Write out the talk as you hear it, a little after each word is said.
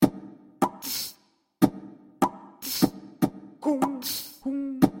Hello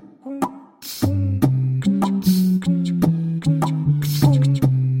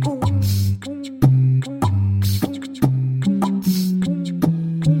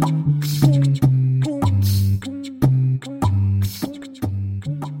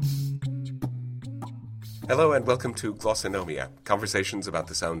and welcome to Glossonomia, conversations about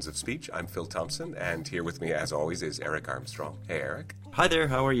the sounds of speech. I'm Phil Thompson, and here with me, as always, is Eric Armstrong. Hey, Eric. Hi there,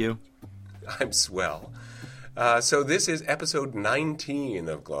 how are you? I'm swell. So this is episode 19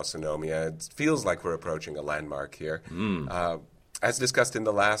 of Glossonomia. It feels like we're approaching a landmark here. As discussed in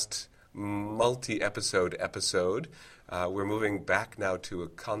the last multi-episode episode, we're moving back now to a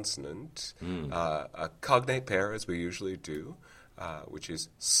consonant, a cognate pair, as we usually do, which is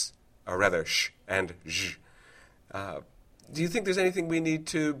s, or rather sh and zh. Do you think there's anything we need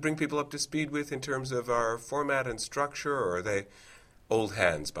to bring people up to speed with in terms of our format and structure, or are they old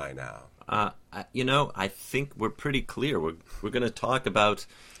hands by now? I think we're pretty clear. We're going to talk about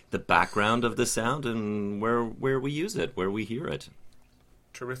the background of the sound and where we use it, where we hear it.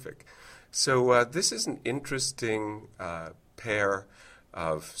 Terrific. So this is an interesting pair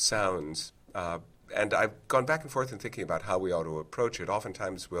of sounds, and I've gone back and forth in thinking about how we ought to approach it.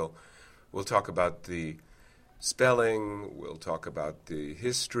 Oftentimes we'll talk about the spelling, we'll talk about the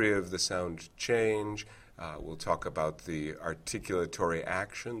history of the sound change, we'll talk about the articulatory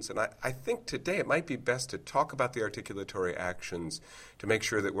actions, and I think today it might be best to talk about the articulatory actions to make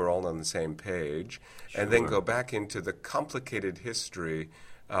sure that we're all on the same page, and then go back into the complicated history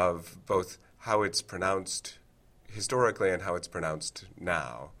of both how it's pronounced historically and how it's pronounced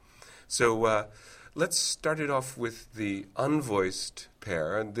now. So let's start it off with the unvoiced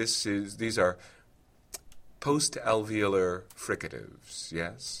pair, and these are post-alveolar fricatives,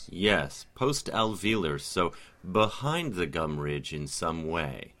 yes? Yes, post-alveolar, so behind the gum ridge in some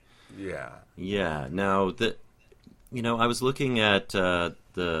way. Yeah. Yeah, now, I was looking at the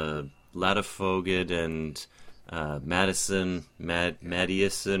Ladefoged and Madison.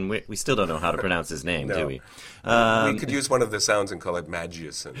 We still don't know how to pronounce his name, No. do we? We could use one of the sounds and call it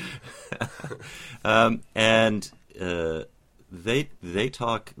Magioson. And they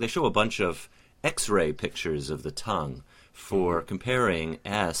show a bunch of X-ray pictures of the tongue for comparing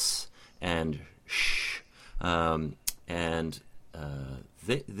S and sh, and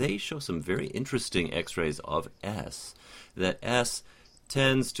they show some very interesting X-rays of S. That S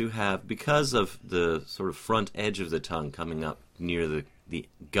tends to have, because of the sort of front edge of the tongue coming up near the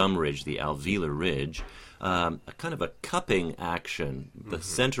gum ridge, the alveolar ridge, a kind of a cupping action. The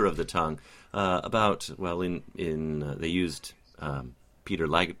center of the tongue, they used Peter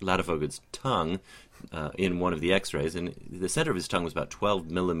Ladefoged's tongue in one of the X-rays, and the center of his tongue was about 12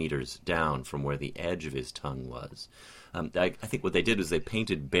 millimeters down from where the edge of his tongue was. I think what they did was they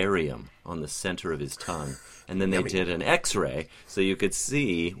painted barium on the center of his tongue, and then they did an X-ray so you could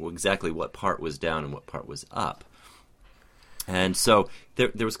see exactly what part was down and what part was up. And so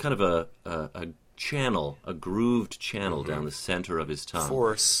there was kind of a channel, a grooved channel down the center of his tongue.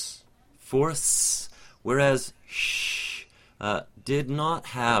 Force. Whereas sh did not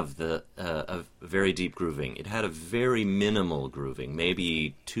have a very deep grooving. It had a very minimal grooving,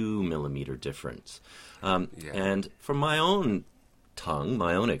 maybe 2 millimeter difference. And from my own tongue,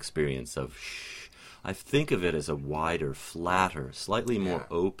 my own experience of sh, I think of it as a wider, flatter, slightly more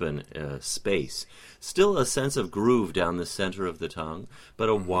open space. Still a sense of groove down the center of the tongue, but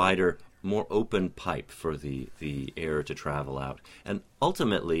a wider, more open pipe for the air to travel out. And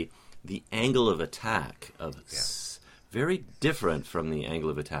ultimately, the angle of attack of s, very different from the angle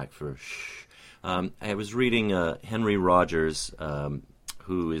of attack for sh. I was reading Henry Rogers,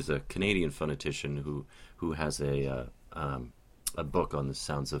 who is a Canadian phonetician who has a book on the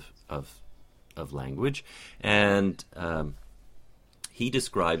sounds of language, and he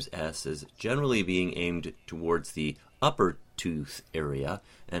describes S as generally being aimed towards the upper tooth area,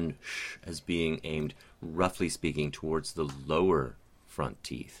 and sh as being aimed, roughly speaking, towards the lower front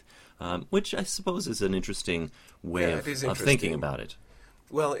teeth, which I suppose is an interesting way of thinking about it.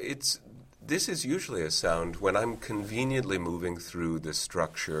 Well, this is usually a sound when I'm conveniently moving through the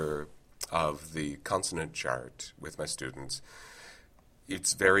structure of the consonant chart with my students.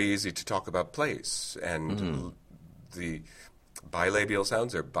 It's very easy to talk about place, and the bilabial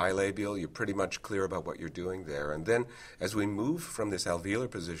sounds are bilabial. You're pretty much clear about what you're doing there. And then as we move from this alveolar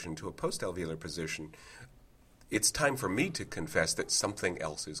position to a post-alveolar position, it's time for me to confess that something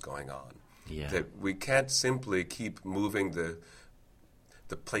else is going on. Yeah. That we can't simply keep moving the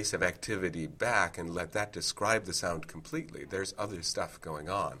place of activity back and let that describe the sound completely. There's other stuff going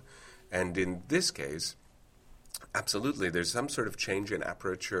on. And in this case, absolutely, there's some sort of change in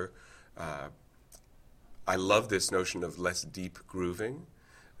aperture. I love this notion of less deep grooving,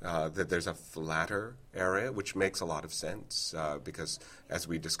 that there's a flatter area, which makes a lot of sense because, as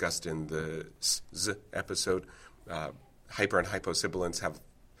we discussed in the Z episode, hyper and hyposibilants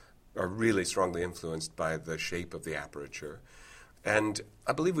are really strongly influenced by the shape of the aperture. And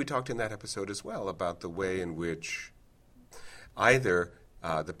I believe we talked in that episode as well about the way in which either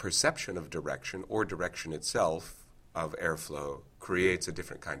the perception of direction or direction itself of airflow creates a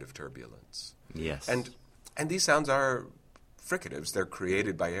different kind of turbulence. Yes. And these sounds are fricatives. They're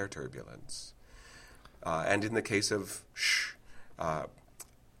created by air turbulence. And in the case of sh,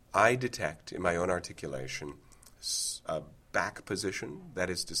 I detect in my own articulation a back position. That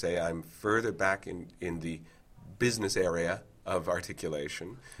is to say, I'm further back in the business area of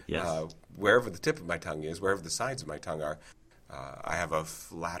articulation. Yes. Wherever the tip of my tongue is, wherever the sides of my tongue are, I have a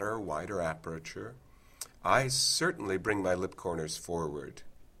flatter, wider aperture. I certainly bring my lip corners forward.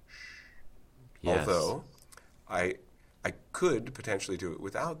 Yes. Although I could potentially do it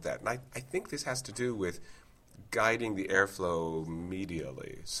without that. And I think this has to do with guiding the airflow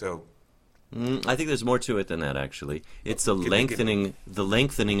medially. So I think there's more to it than that, actually. It's the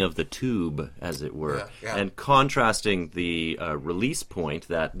lengthening of the tube, as it were, and contrasting the release point,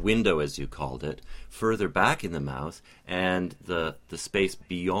 that window, as you called it, further back in the mouth, and the space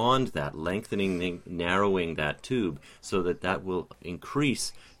beyond that, lengthening, narrowing that tube, so that will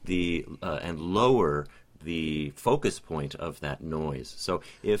increase and lower the focus point of that noise. So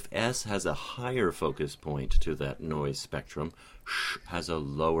if S has a higher focus point to that noise spectrum, sh has a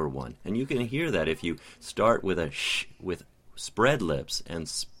lower one. And you can hear that if you start with a sh with spread lips and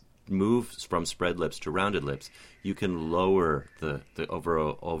move from spread lips to rounded lips, you can lower the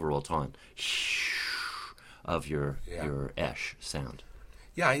overall tone of your esh sound.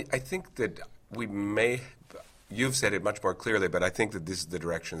 Yeah, I think that we may... You've said it much more clearly, but I think that this is the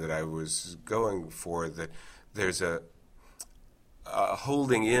direction that I was going for, that there's a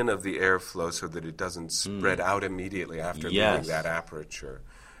holding in of the airflow so that it doesn't spread out immediately after leaving that aperture.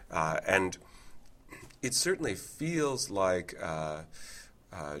 And it certainly feels like a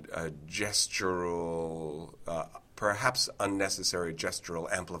gestural, perhaps unnecessary gestural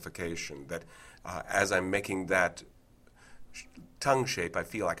amplification, that as I'm making that tongue shape, I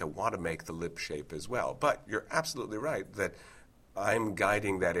feel like I want to make the lip shape as well. But you're absolutely right that I'm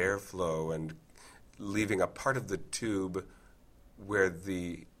guiding that airflow and leaving a part of the tube where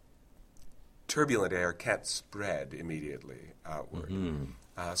the turbulent air can't spread immediately outward.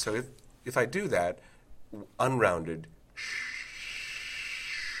 Mm-hmm. So if I do that, unrounded,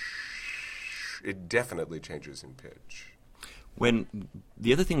 it definitely changes in pitch. When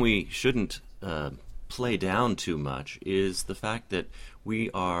the other thing we shouldn't play down too much is the fact that we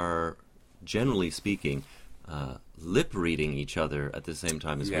are, generally speaking, lip reading each other at the same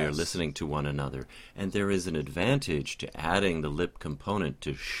time as we are listening to one another. And there is an advantage to adding the lip component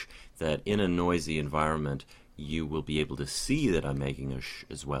to sh, that in a noisy environment you will be able to see that I'm making a sh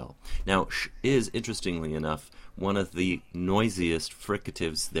as well. Now, sh is, interestingly enough, one of the noisiest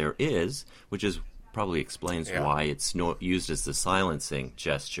fricatives there is, which is probably explains why it's used as the silencing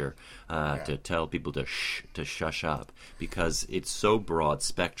gesture to tell people to shush up, because it's so broad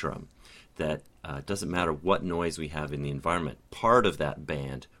spectrum that it doesn't matter what noise we have in the environment. Part of that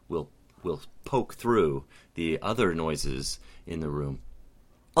band will poke through the other noises in the room.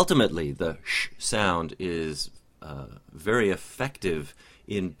 Ultimately, the sh sound is very effective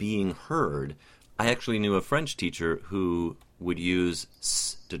in being heard. I actually knew a French teacher who would use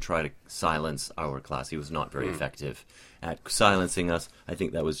s to try to silence our class. He was not very effective at silencing us. I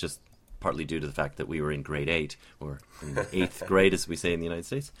think that was just partly due to the fact that we were in grade 8, or in 8th grade, as we say in the United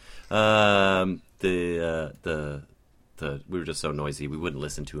States. We were just so noisy, we wouldn't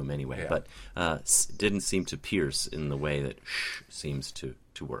listen to him anyway. But s didn't seem to pierce in the way that sh seems to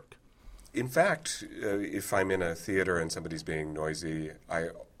work. In fact, if I'm in a theater and somebody's being noisy,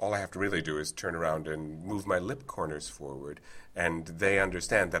 all I have to really do is turn around and move my lip corners forward, and they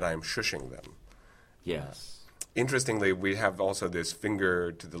understand that I'm shushing them. Yes. Interestingly, we have also this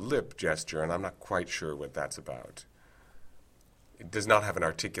finger to the lip gesture, and I'm not quite sure what that's about. It does not have an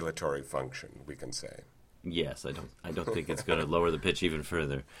articulatory function, we can say. Yes, I don't think it's going to lower the pitch even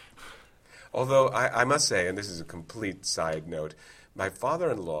further. Although I must say, and this is a complete side note, my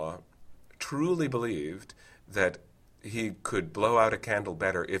father-in-law truly believed that he could blow out a candle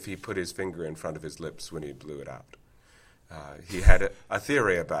better if he put his finger in front of his lips when he blew it out. He had a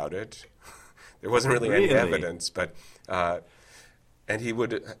theory about it. There wasn't really any evidence, but and he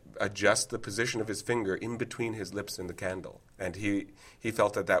would adjust the position of his finger in between his lips and the candle, and he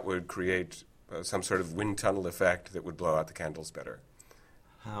felt that would create some sort of wind tunnel effect that would blow out the candles better.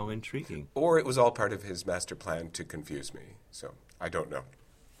 How intriguing. Or it was all part of his master plan to confuse me. So I don't know.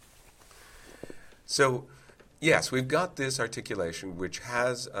 So, yes, we've got this articulation which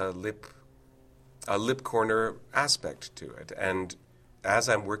has a lip corner aspect to it. And as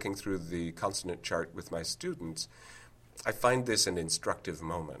I'm working through the consonant chart with my students, I find this an instructive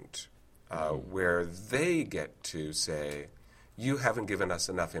moment where they get to say, you haven't given us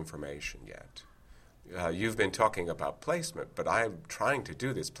enough information yet. You've been talking about placement, but I'm trying to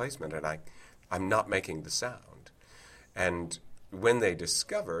do this placement, and I'm not making the sound. And when they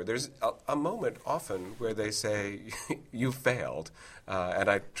discover, there's a moment often where they say, you failed. And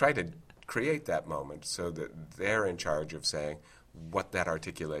I try to create that moment so that they're in charge of saying what that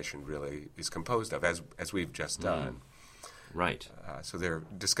articulation really is composed of, as we've just done. Right. So they're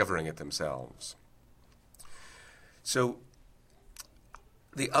discovering it themselves. So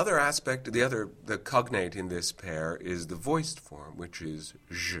the other aspect, the cognate in this pair is the voiced form, which is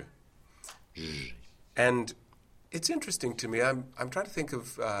zh. And it's interesting to me. I'm trying to think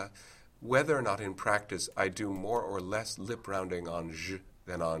of whether or not in practice I do more or less lip rounding on zh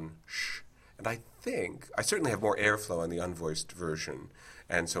than on sh. And I think I certainly have more airflow on the unvoiced version,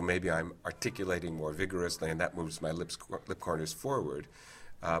 and so maybe I'm articulating more vigorously, and that moves my lip corners forward.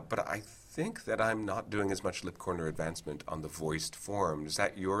 But I think that I'm not doing as much lip corner advancement on the voiced form. Is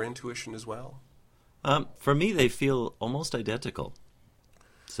that your intuition as well? For me, they feel almost identical.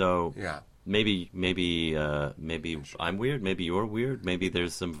 So yeah. Maybe I'm weird. Maybe you're weird. Maybe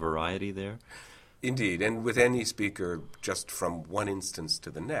there's some variety there. Indeed, and with any speaker, just from one instance to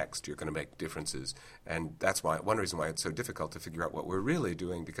the next, you're going to make differences, and that's one reason why it's so difficult to figure out what we're really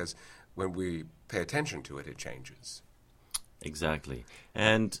doing, because when we pay attention to it, it changes. Exactly,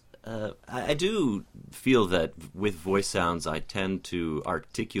 and I do feel that with voice sounds, I tend to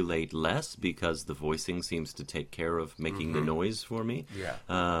articulate less because the voicing seems to take care of making the noise for me. Yeah.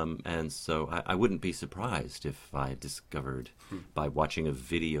 And so I wouldn't be surprised if I discovered by watching a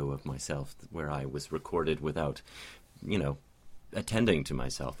video of myself where I was recorded without, attending to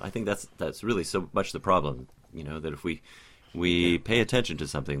myself. I think that's really so much the problem, that if we pay attention to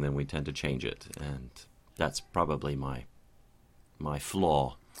something, then we tend to change it. And that's probably my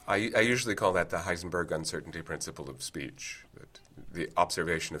flaw. I usually call that the Heisenberg uncertainty principle of speech, that the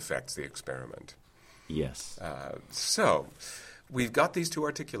observation affects the experiment. Yes. So we've got these two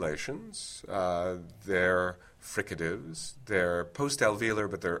articulations. They're fricatives. They're post-alveolar,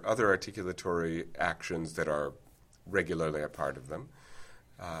 but there are other articulatory actions that are regularly a part of them.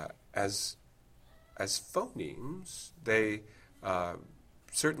 As phonemes, they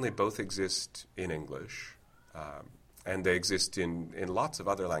certainly both exist in English. And they exist in lots of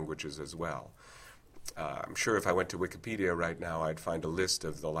other languages as well. I'm sure if I went to Wikipedia right now, I'd find a list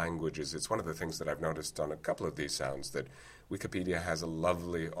of the languages. It's one of the things that I've noticed on a couple of these sounds, that Wikipedia has a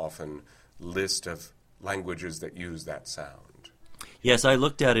lovely, often, list of languages that use that sound. Yes, I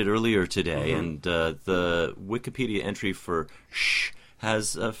looked at it earlier today, and the Wikipedia entry for sh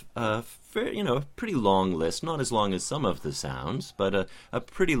has a pretty long list, not as long as some of the sounds, but a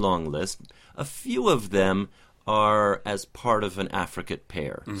pretty long list. A few of them are as part of an affricate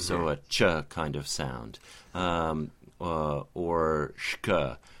pair, so a ch kind of sound, or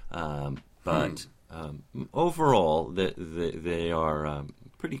shk. But overall, they are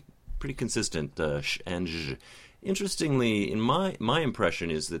pretty consistent, sh and zh. Interestingly, in my impression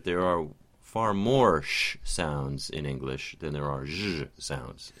is that there are far more sh sounds in English than there are zh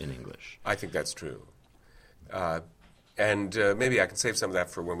sounds in English. I think that's true. And maybe I can save some of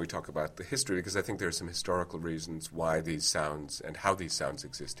that for when we talk about the history, because I think there are some historical reasons why these sounds and how these sounds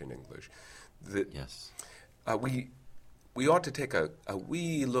exist in English. Yes. We ought to take a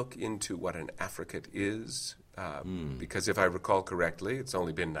wee look into what an affricate is, because if I recall correctly, it's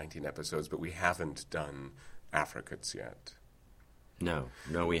only been 19 episodes, but we haven't done affricates yet. No,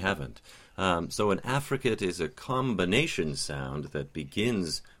 we haven't. So an affricate is a combination sound that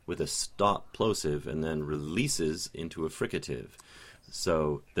begins with a stop plosive and then releases into a fricative.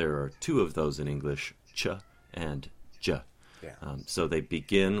 So there are two of those in English, ch and j. Yeah. So they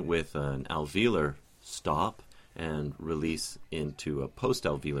begin with an alveolar stop and release into a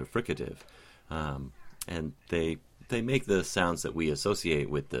post-alveolar fricative. And they make the sounds that we associate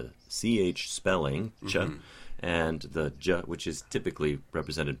with the CH spelling, ch, and the j, which is typically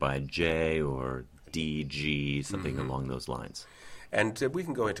represented by J or DG, something along those lines. And we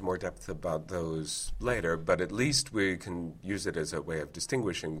can go into more depth about those later, but at least we can use it as a way of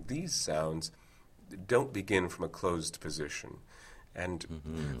distinguishing these sounds don't begin from a closed position. And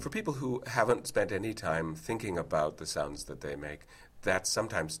for people who haven't spent any time thinking about the sounds that they make, that's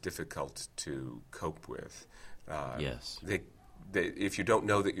sometimes difficult to cope with. Yes. if you don't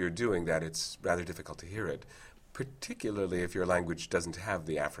know that you're doing that, it's rather difficult to hear it, particularly if your language doesn't have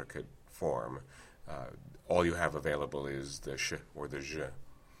the affricate form. All you have available is the sh or the j.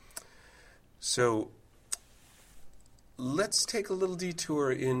 So let's take a little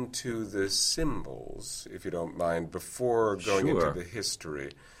detour into the symbols, if you don't mind, before going into the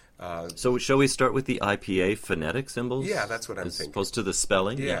history. So shall we start with the IPA phonetic symbols? Yeah, that's what I'm as thinking. Opposed to the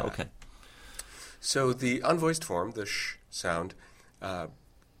spelling? Yeah. Okay. So the unvoiced form, the sh sound,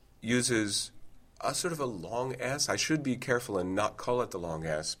 uses a sort of a long S. I should be careful and not call it the long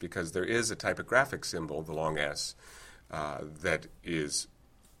S, because there is a typographic symbol, the long S, that is...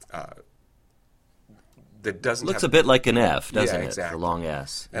 that doesn't Looks have... a bit like an F, doesn't Yeah, it? exactly. The long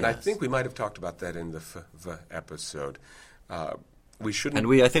S. And I Yes. think we might have talked about that in the v episode. We shouldn't...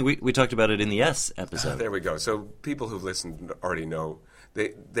 And I think we talked about it in the S episode. There we go. So people who've listened already know.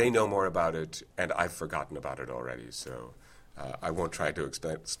 They know more about it, and I've forgotten about it already, so I won't try to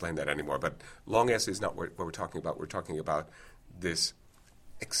explain that anymore. But long S is not what we're talking about. We're talking about this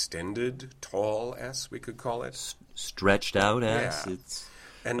extended, tall S, we could call it. Stretched out S. Yeah.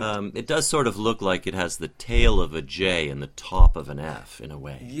 And It does sort of look like it has the tail of a J and the top of an F, in a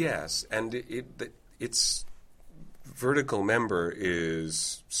way. yes, and its vertical member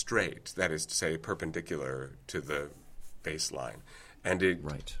is straight, that is to say, perpendicular to the baseline. And it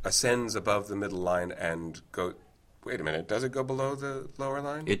Right. ascends above the middle line and go... Wait a minute, does it go below the lower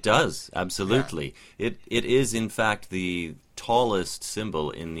line? It does, absolutely. Yeah. It is, in fact, the tallest symbol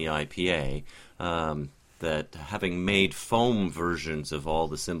in the IPA, that having made foam versions of all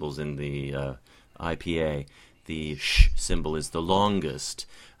the symbols in the IPA, the sh symbol is the longest,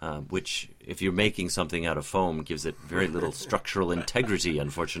 which, if you're making something out of foam, gives it very little structural integrity,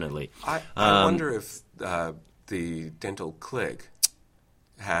 unfortunately. I wonder if the dental click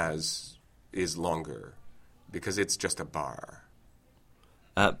is longer, because it's just a bar.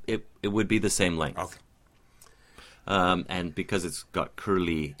 It would be the same length. Okay. And because it's got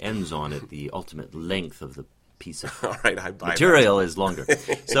curly ends on it, the ultimate length of the piece of All right, I buy material is longer.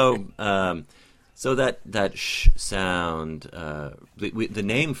 So that sh sound, the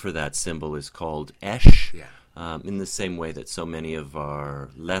name for that symbol is called esh, Yeah. in the same way that so many of our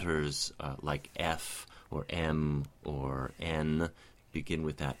letters, like F or M or N, begin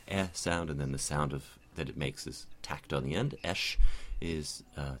with that eh sound, and then the sound that it makes is tacked on the end. Esh is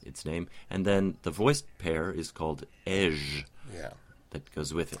its name. And then the voiced pair is called ej. Yeah. That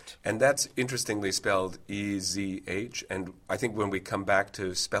goes with it. And that's interestingly spelled E-Z-H. And I think when we come back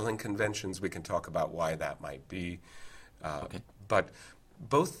to spelling conventions, we can talk about why that might be. Okay. But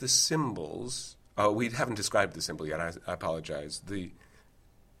both the symbols, we haven't described the symbol yet, I apologize. The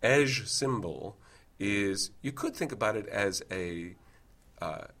ej symbol is, you could think about it as a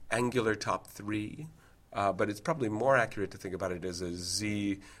angular top 3, but it's probably more accurate to think about it as a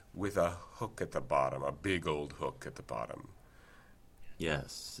Z with a hook at the bottom, a big old hook at the bottom.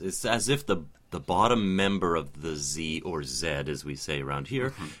 Yes, it's as if the bottom member of the Z, or Z as we say around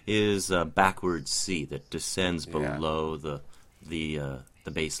here, is a backward C that descends below the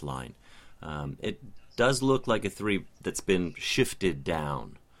baseline. It does look like a 3 that's been shifted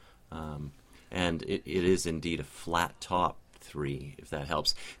down, and it is indeed a flat top 3, if that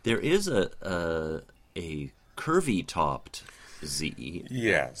helps. There is a curvy topped Z.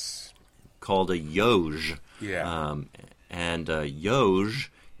 Yes. Called a yoj. Yeah. And yoj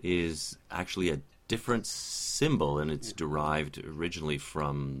is actually a different symbol, and it's derived originally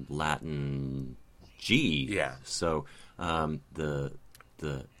from Latin G. Yeah. So the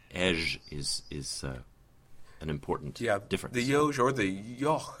ej is an important difference. The yoj or the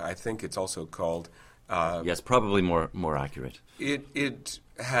yoch, I think it's also called. Yes, probably more accurate. It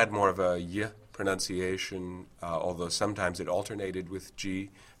had more of a y pronunciation, although sometimes it alternated with G.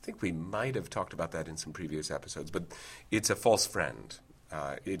 I think we might have talked about that in some previous episodes, but it's a false friend.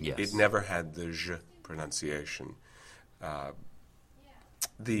 It never had the j pronunciation.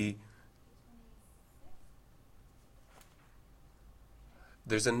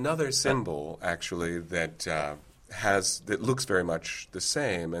 There's another symbol, actually, that looks very much the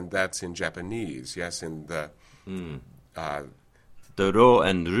same, and that's in Japanese. Yes, in the the ro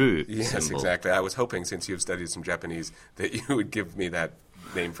and ru yes, symbol. exactly. I was hoping, since you've studied some Japanese, that you would give me that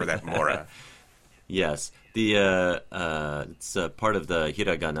name for that mora. Yes, it's part of the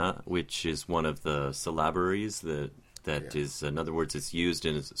hiragana, which is one of the syllabaries that is, in other words, it's used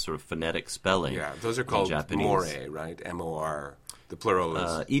in a sort of phonetic spelling. Yeah, those are called Japanese. more, right? M-O-R. The plural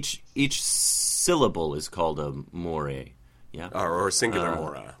is... Each syllable is called a more. Yeah, or singular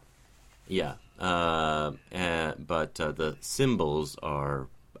mora. Yeah, but the symbols are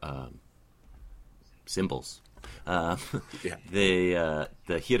symbols. Yeah. The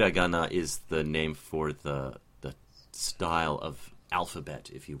hiragana is the name for the style of alphabet,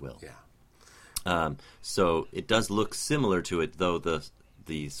 if you will. Yeah. So it does look similar to it, though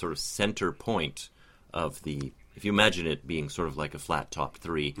the sort of center point of the, if you imagine it being sort of like a flat top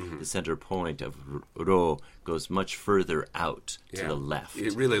 3, the center point of ro goes much further out to the left.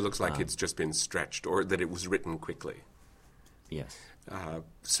 It really looks like it's just been stretched, or that it was written quickly. Yes.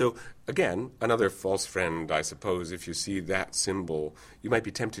 So, again, another false friend, I suppose. If you see that symbol, you might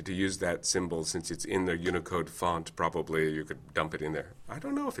be tempted to use that symbol since it's in the Unicode font. Probably you could dump it in there. I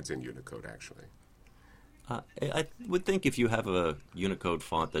don't know if it's in Unicode, actually. I would think if you have a Unicode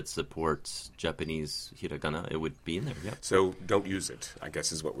font that supports Japanese hiragana, it would be in there, yeah. So don't use it, I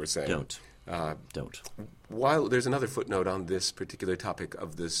guess is what we're saying. Don't. While there's another footnote on this particular topic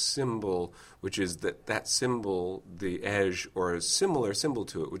of the symbol, which is that symbol, the edge, or a similar symbol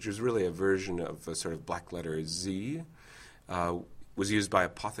to it, which is really a version of a sort of black letter Z, was used by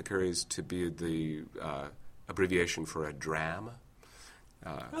apothecaries to be the abbreviation for a dram.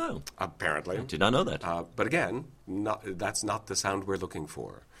 Apparently. I did not know that. But again, that's not the sound we're looking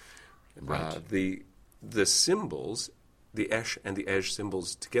for. Right. The symbols, the esh and the edge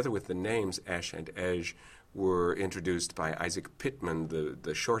symbols, together with the names esh and edge, were introduced by Isaac Pitman,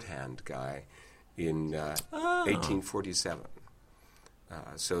 the shorthand guy, in 1847.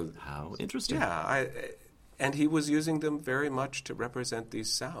 So how interesting. Yeah, and he was using them very much to represent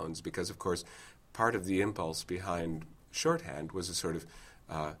these sounds because, of course, part of the impulse behind shorthand was a sort of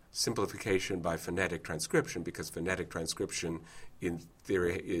simplification by phonetic transcription, because phonetic transcription, in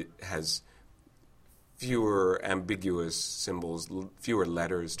theory, it has fewer ambiguous symbols, fewer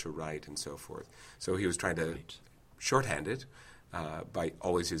letters to write, and so forth. So he was trying to shorthand it by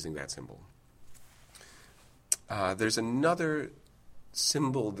always using that symbol. There's another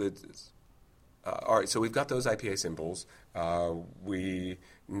symbol that... all right, so we've got those IPA symbols. We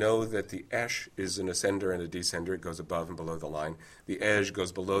know that the esh is an ascender and a descender. It goes above and below the line. The edge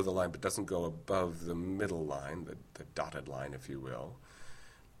goes below the line but doesn't go above the middle line, the dotted line, if you will.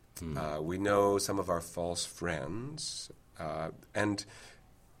 We know some of our false friends. And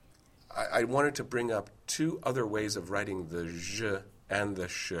I wanted to bring up two other ways of writing the zh and the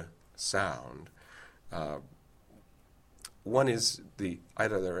sh sound. One is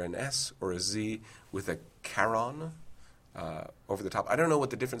either an S or a Z with a charon over the top. I don't know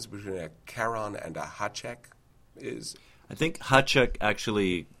what the difference between a charon and a hachek is. I think hachek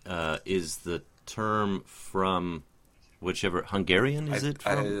actually is the term from whichever Hungarian is it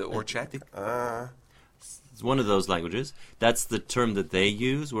from? Or Czech. It's one of those languages. That's the term that they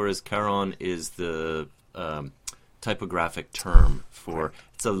use, whereas charon is the typographic term for... Right.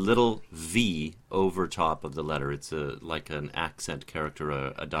 It's a little V over top of the letter. It's like an accent character,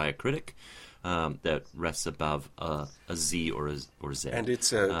 a diacritic that rests above a Z or Z. And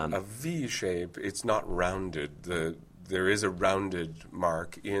it's a V shape. It's not rounded. There is a rounded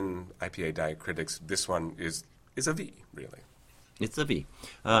mark in IPA diacritics. This one is a V, really. It's a V.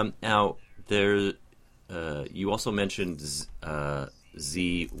 Now, there. You also mentioned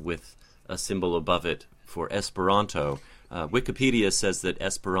Z with a symbol above it for Esperanto. Wikipedia says that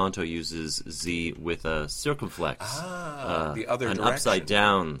Esperanto uses Z with a circumflex. The other an direction. Upside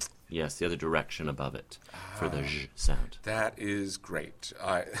down. Yes, the other direction above it for the zh sound. That is great.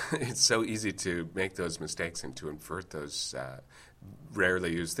 It's so easy to make those mistakes and to invert those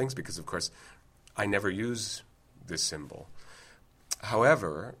rarely used things because, of course, I never use this symbol.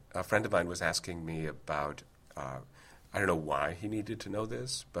 However, a friend of mine was asking me about, I don't know why he needed to know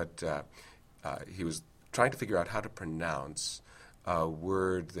this, but he was trying to figure out how to pronounce a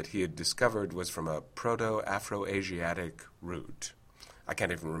word that he had discovered was from a Proto-Afro-Asiatic root. I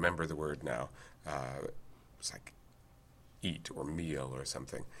can't even remember the word now. It's like eat or meal or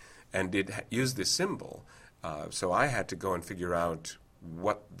something. And it used this symbol. So I had to go and figure out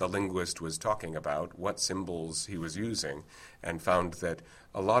what the linguist was talking about, what symbols he was using, and found that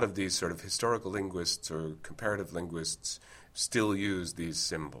a lot of these sort of historical linguists or comparative linguists still use these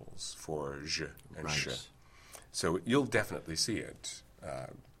symbols for zh and sh. So you'll definitely see it.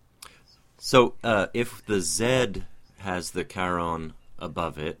 So if the Z has the charon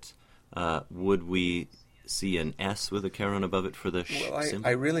above it, would we see an S with a charon above it for the symbol?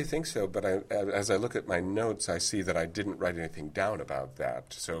 I really think so, but as I look at my notes, I see that I didn't write anything down about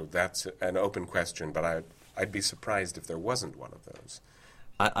that. So that's an open question, but I'd be surprised if there wasn't one of those.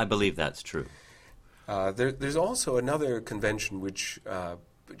 I believe that's true. There's also another convention which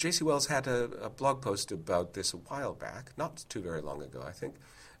J.C. Wells had a blog post about this a while back, not too very long ago, I think,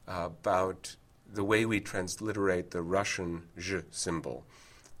 about the way we transliterate the Russian zh symbol.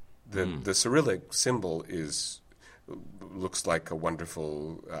 The Cyrillic symbol is looks like a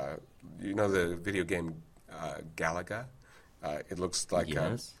wonderful, the video game Galaga? It looks like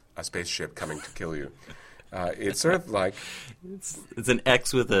Yes. a spaceship coming to kill you. It's sort of like... It's an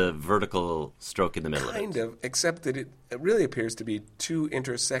X with a vertical stroke in the middle Kind of it. of, except that it really appears to be two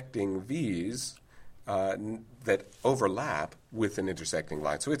intersecting V's that overlap with an intersecting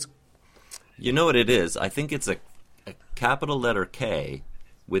line. So it's... You know what it is? I think it's a capital letter K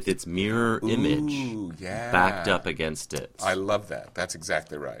with its mirror image Ooh, yeah. backed up against it. I love that. That's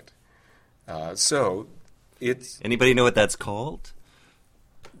exactly right. So it's... Anybody know what that's called?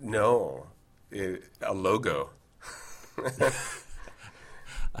 No. A logo.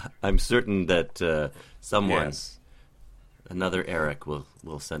 I'm certain that someone, Yes. another Eric, will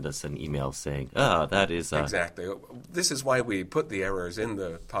send us an email saying, that is... Exactly. This is why we put the errors in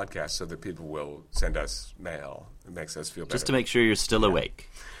the podcast so that people will send us mail. It makes us feel better. Just to make sure you're still awake.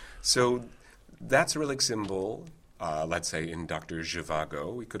 So that Cyrillic symbol, let's say in Dr.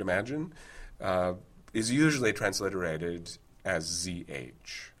 Zhivago, we could imagine, is usually transliterated as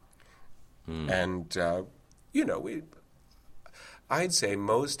ZH. And, I'd say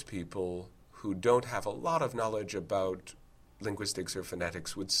most people who don't have a lot of knowledge about linguistics or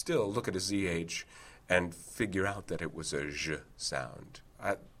phonetics would still look at a ZH and figure out that it was a zh sound.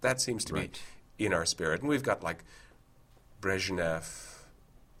 That seems to Right. be in our spirit. And we've got like Brezhnev,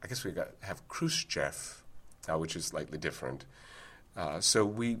 I guess have Khrushchev, which is slightly different. So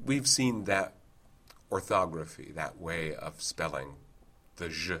we've seen that orthography, that way of spelling the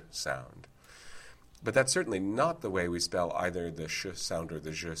zh sound. But that's certainly not the way we spell either the sh sound or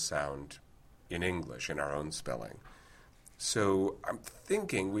the zh sound in English, in our own spelling. So I'm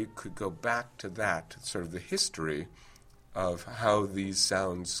thinking we could go back to that, sort of the history of how these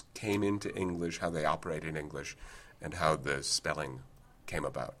sounds came into English, how they operate in English, and how the spelling came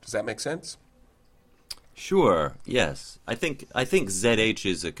about. Does that make sense? Sure, yes. I think ZH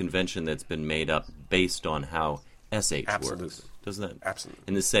is a convention that's been made up based on how SH Absolutely. works. Doesn't it? Absolutely.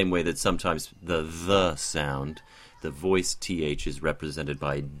 In the same way that sometimes the sound, the voiced TH is represented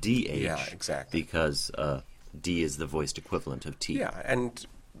by DH. Yeah, exactly. Because D is the voiced equivalent of T. Yeah, and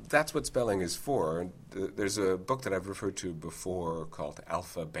that's what spelling is for. There's a book that I've referred to before called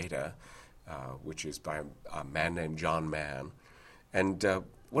Alpha Beta, which is by a man named John Mann. And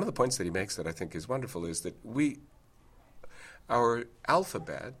one of the points that he makes that I think is wonderful is that our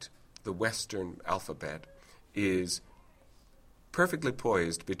alphabet, the Western alphabet, is perfectly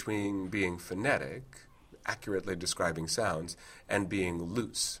poised between being phonetic, accurately describing sounds, and being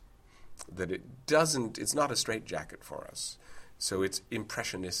loose. That it's not a straitjacket for us. So it's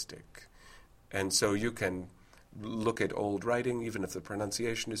impressionistic. And so you can look at old writing, even if the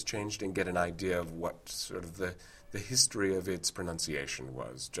pronunciation is changed, and get an idea of what sort of the history of its pronunciation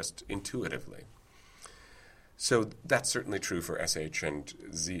was, just intuitively. So that's certainly true for SH and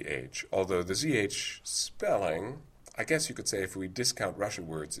ZH. Although the ZH spelling, I guess you could say if we discount Russian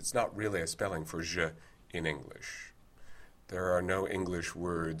words, it's not really a spelling for zh in English. There are no English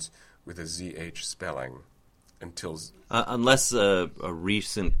words with a ZH spelling until... Unless a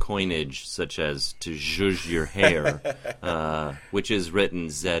recent coinage, such as to zhuzh your hair, which is written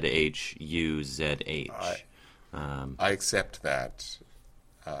ZHUZH. I accept that.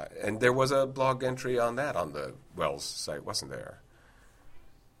 And there was a blog entry on that on the Wells site, wasn't there?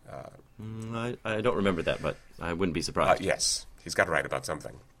 I don't remember that, but I wouldn't be surprised. Yes, he's got to write about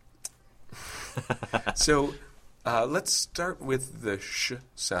something. So let's start with the sh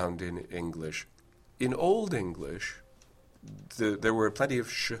sound in English. In Old English, there were plenty of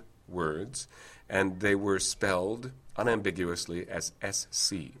sh words, and they were spelled unambiguously as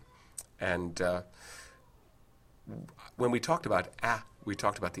SC. And when we talked about we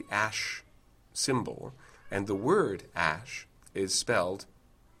talked about the ash symbol, and the word ash is spelled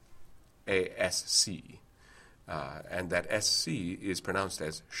ASC, and that SC is pronounced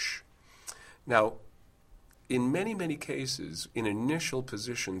as sh. Now, in many, many cases, in initial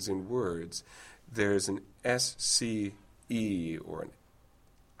positions in words, there's an SCE or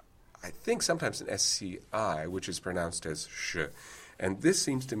I think sometimes an SCI, which is pronounced as sh. And this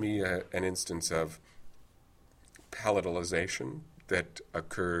seems to me an instance of palatalization that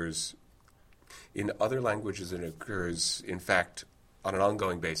occurs in other languages and occurs, in fact, on an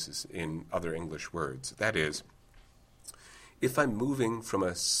ongoing basis in other English words. That is, if I'm moving from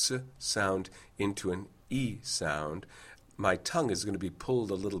a S sound into an E sound, my tongue is going to be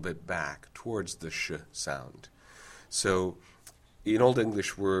pulled a little bit back towards the sh sound. So in Old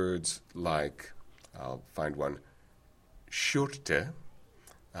English words like, I'll find one, skjorte,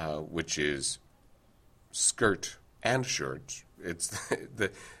 which is skirt and shirt. It's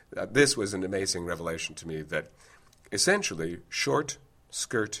this was an amazing revelation to me that essentially, short,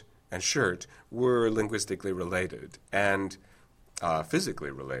 skirt, and shirt were linguistically related and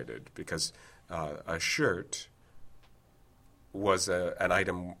physically related, because a shirt was an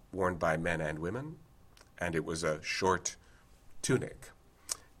item worn by men and women, and it was a short tunic.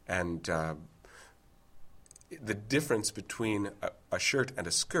 And the difference between a shirt and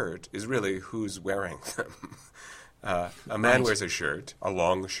a skirt is really who's wearing them. A man wears a shirt, a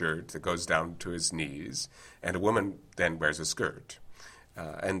long shirt that goes down to his knees, and a woman then wears a skirt.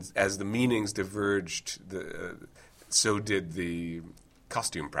 And as the meanings diverged, so did the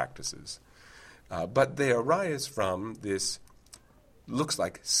costume practices. But they arise from this, looks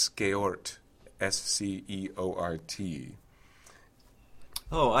like skeort, S-C-E-O-R-T.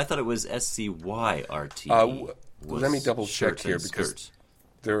 Oh, I thought it was S-C-Y-R-T. Let me double check here, because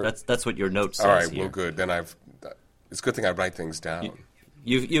that's what your note says. All right, here. well, good. Then it's a good thing I write things down.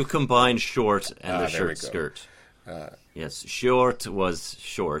 You've combined short and the shirt skirt. Yes, short was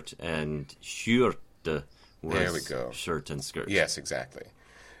short, and skjorte was shirt and skirt. Yes, exactly.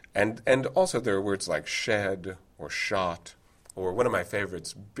 And also there are words like shed or shot, or one of my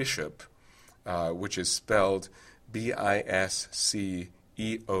favorites, bishop, which is spelled B-I-S-C-E-O-P,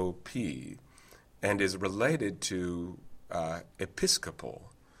 and is related to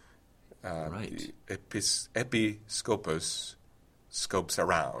episcopal. Right. Episcopus scopes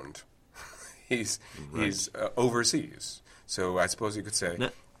around. He's overseas. So I suppose you could say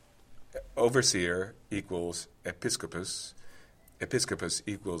overseer equals episcopus. Episcopus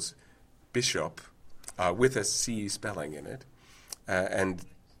equals bishop, with a C spelling in it. And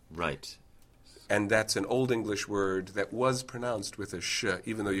that's an Old English word that was pronounced with a sh,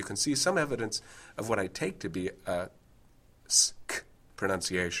 even though you can see some evidence of what I take to be a sk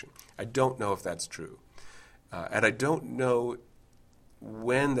pronunciation. I don't know if that's true. And I don't know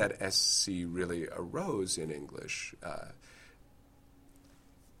when that SC really arose in English.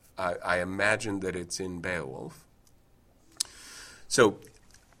 I imagine that it's in Beowulf. So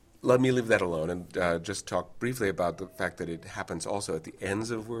let me leave that alone and just talk briefly about the fact that it happens also at the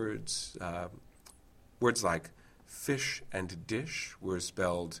ends of words. Words like fish and dish were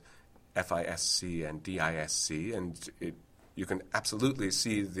spelled F-I-S-C and D-I-S-C, and you can absolutely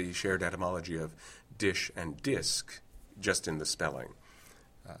see the shared etymology of dish and disc just in the spelling.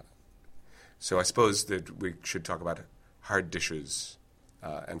 So I suppose that we should talk about hard dishes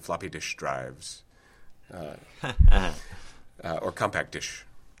and floppy disk drives, or compact dish.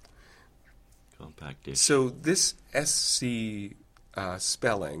 Compact dish. So this SC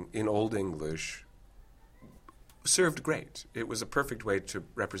spelling in Old English served great. It was a perfect way to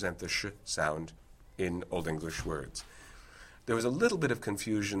represent the sh sound in Old English words. There was a little bit of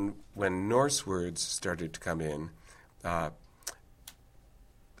confusion when Norse words started to come in.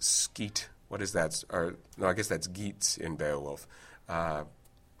 Skeet, what is that? I guess that's geets in Beowulf.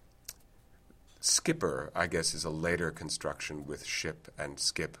 Skipper, I guess, is a later construction with ship and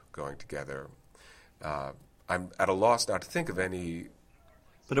skip going together. I'm at a loss now to think of any.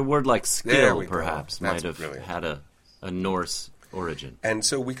 But a word like skill, perhaps, might have had a Norse origin. And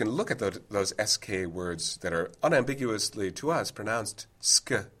so we can look at those SK words that are unambiguously, to us, pronounced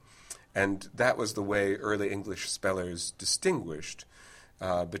sk. And that was the way early English spellers distinguished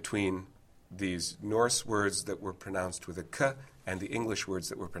between these Norse words that were pronounced with a k and the English words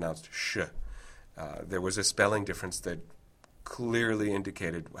that were pronounced sh. There was a spelling difference that clearly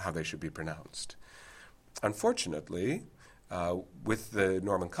indicated how they should be pronounced. Unfortunately, with the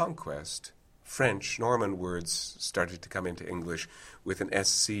Norman conquest, French Norman words started to come into English with an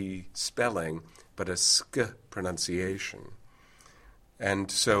SC spelling, but a sk pronunciation.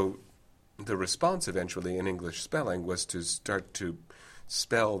 And so the response eventually in English spelling was to start to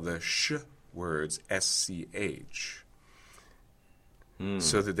spell the sh words SCH,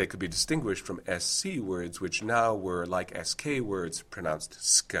 so that they could be distinguished from SC words, which now were like SK words pronounced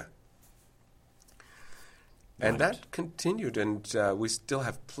sk. And that continued, and we still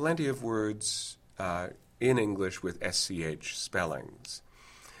have plenty of words in English with SCH spellings.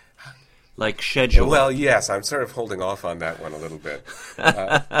 Like schedule. Well, yes, I'm sort of holding off on that one a little bit.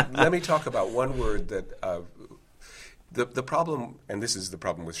 Let me talk about one word that the problem, and this is the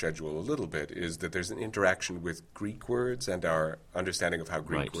problem with schedule a little bit, is that there's an interaction with Greek words and our understanding of how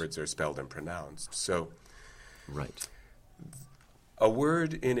Greek words are spelled and pronounced. So, a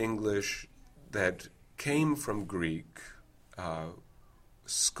word in English that came from Greek,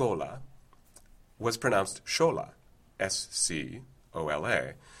 schola, was pronounced shola,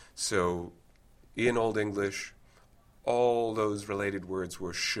 S-C-O-L-A. So in Old English, all those related words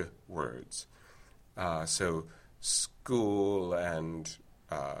were sh words. So school and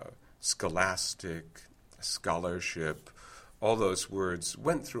scholastic, scholarship, all those words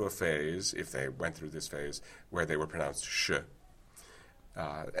went through a phase, if they went through this phase, where they were pronounced sh.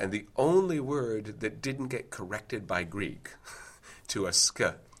 And the only word that didn't get corrected by Greek to a sk,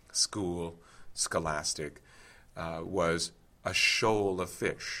 school, scholastic, was a shoal of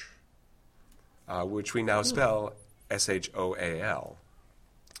fish, which we now spell S-H-O-A-L.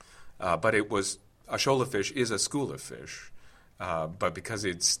 But it was, a shoal of fish is a school of fish, but because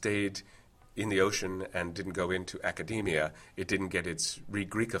it stayed in the ocean and didn't go into academia, it didn't get its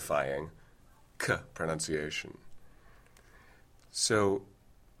re-Greekifying k pronunciation. So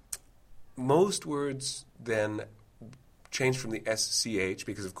most words then change from the SCH,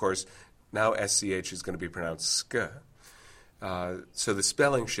 because of course now SCH is going to be pronounced sk. So the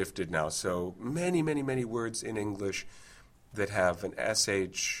spelling shifted now. So many, many, many words in English that have an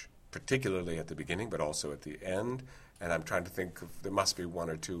SH, particularly at the beginning, but also at the end. And I'm trying to think of, there must be one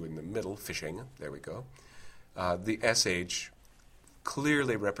or two in the middle, fishing, there we go. The SH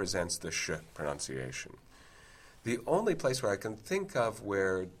clearly represents the sh pronunciation. The only place where I can think of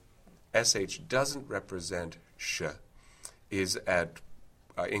where SH doesn't represent sh is at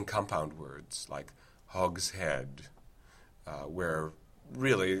in compound words like hogshead, where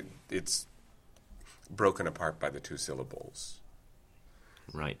really it's broken apart by the two syllables.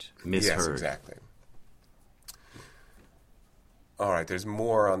 Right. Misheard. Yes, exactly. All right, there's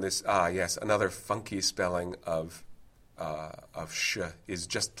more on this. Yes, another funky spelling of sh is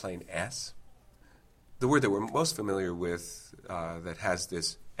just plain S. The word that we're most familiar with that has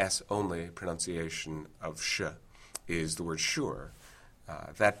this S-only pronunciation of sh is the word sure.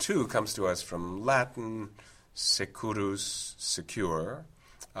 That, too, comes to us from Latin, securus, secure.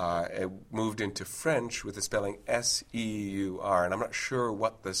 It moved into French with the spelling S-E-U-R, and I'm not sure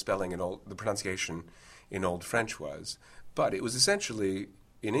what the spelling the pronunciation in Old French was, but it was essentially,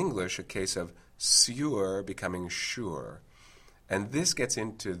 in English, a case of sûr becoming sure. And this gets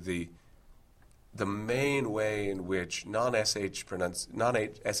into the main way in which non-SH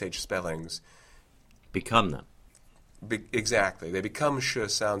spellings become them. Exactly. They become sh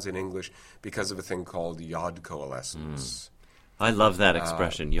sounds in English because of a thing called yod coalescence. I love that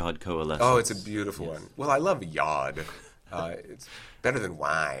expression, yod coalescence. Oh, it's a beautiful one. Well, I love yod. It's better than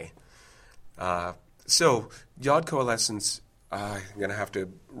y. So, yod coalescence, I'm going to have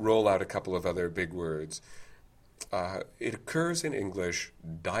to roll out a couple of other big words. It occurs in English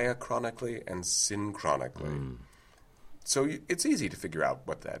diachronically and synchronically. So it's easy to figure out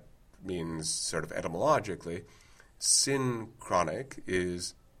what that means sort of etymologically. Synchronic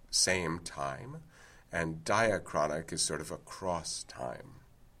is same time, and diachronic is sort of across time.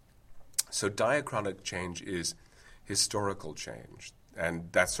 So diachronic change is historical change, and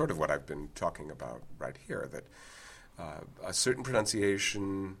that's sort of what I've been talking about right here, that a certain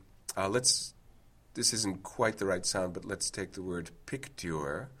pronunciation, this isn't quite the right sound, but let's take the word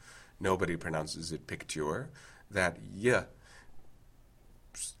picture. Nobody pronounces it picture. That y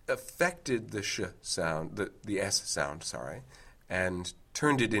affected the sh sound, the s sound, and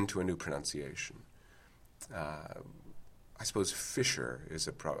turned it into a new pronunciation. I suppose fissure is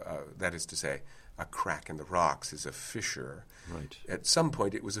that is to say, a crack in the rocks is a fissure. Right. At some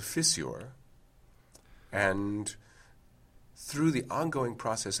point it was a fissure, and through the ongoing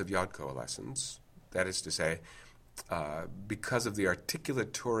process of yod coalescence, that is to say, because of the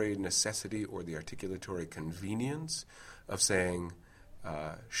articulatory necessity or the articulatory convenience of saying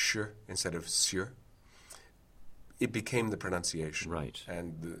sh instead of sur, it became the pronunciation. Right.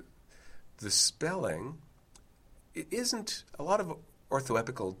 And the spelling, it isn't a lot of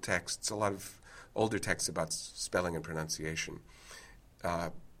orthoepical texts, a lot of older texts about spelling and pronunciation,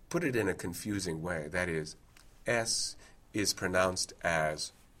 put it in a confusing way. That is, S is pronounced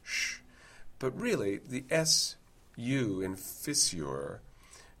as sh. But really, the S-U in fissure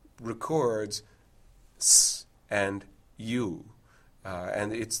records S and U.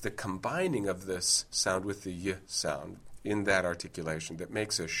 And it's the combining of this sound with the Y sound in that articulation that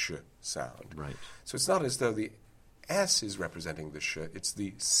makes a sh sound. Right. So it's not as though the S is representing the sh, it's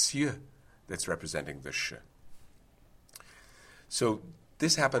the sy that's representing the sh. So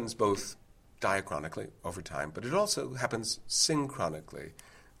this happens both diachronically over time, but it also happens synchronically.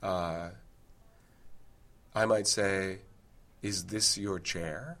 I might say, is this your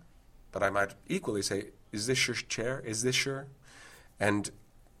chair? But I might equally say, is this your chair? Is this your? And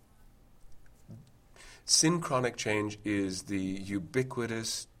synchronic change is the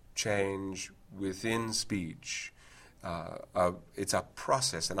ubiquitous change within speech. It's a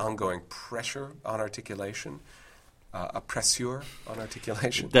process, an ongoing pressure on articulation, a pressure on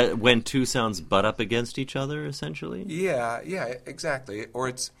articulation. That when two sounds butt up against each other, essentially? Yeah, exactly.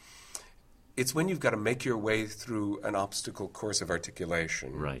 Or it's when you've got to make your way through an obstacle course of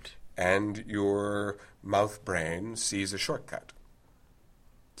articulation. Right. And your mouth brain sees a shortcut.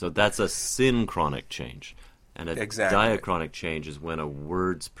 So that's a synchronic change. And a Exactly. diachronic change is when a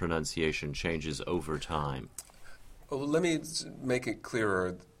word's pronunciation changes over time. Well, let me make it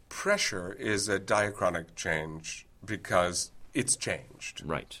clearer. Pressure is a diachronic change because it's changed.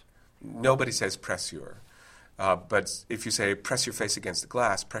 Right. Nobody says pressure. But if you say press your face against the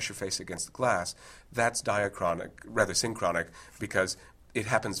glass, press your face against the glass, that's diachronic, rather synchronic, because it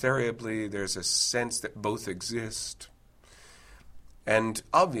happens variably. There's a sense that both exist. And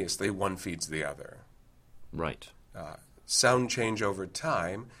obviously, one feeds the other. Right. Sound change over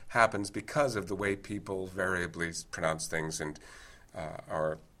time happens because of the way people variably pronounce things, and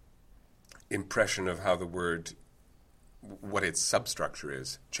our impression of how the word, what its substructure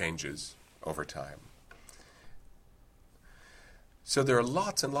is, changes over time. So there are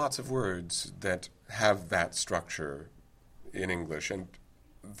lots and lots of words that have that structure in English. And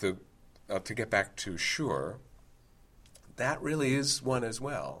to get back to sure, that really is one as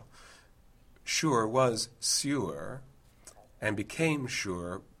well. Sure was sewer and became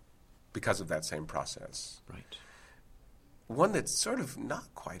sure because of that same process. Right. One that's sort of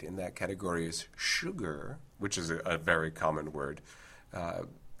not quite in that category is sugar, which is a very common word.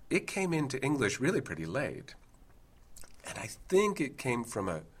 It came into English really pretty late. And I think it came from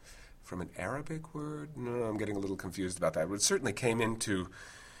an Arabic word. No, I'm getting a little confused about that. But it certainly came into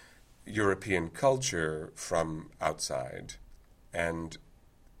European culture from outside. And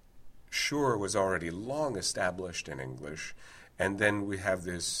sure was already long established in English. And then we have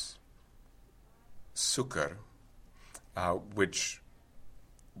this sugar, which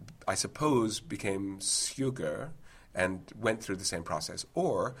I suppose became sugar and went through the same process.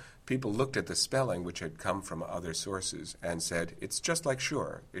 Or people looked at the spelling, which had come from other sources, and said, it's just like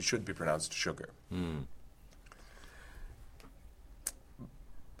sure. It should be pronounced sugar. Mm.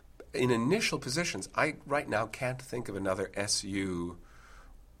 In initial positions, I right now can't think of another SU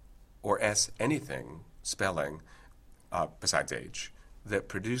or S anything spelling, besides H, that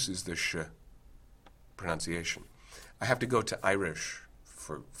produces the sh pronunciation. I have to go to Irish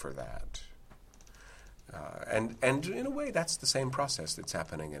for that. And in a way, that's the same process that's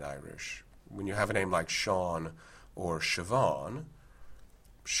happening in Irish. When you have a name like Sean or Siobhan,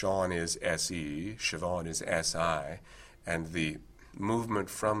 Sean is S-E, Siobhan is S-I, and the movement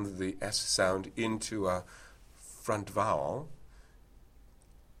from the S sound into a front vowel,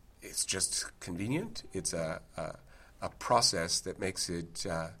 it's just convenient. It's a process that makes it,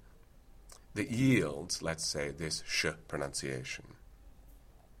 that yields, let's say, this sh pronunciation.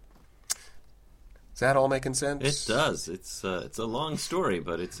 Is that all making sense? It does. It's a long story,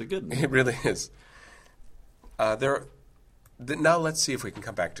 but it's a good one. It really is. Now let's see if we can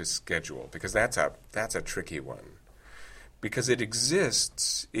come back to schedule, because that's a tricky one. Because it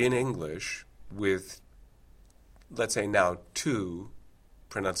exists in English with, let's say now, two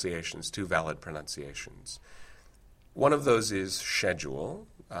valid pronunciations. One of those is schedule,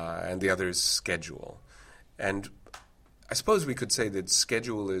 and the other is schedule. And I suppose we could say that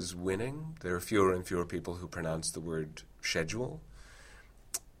schedule is winning. There are fewer and fewer people who pronounce the word schedule.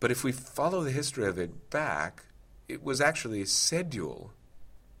 But if we follow the history of it back, it was actually sedule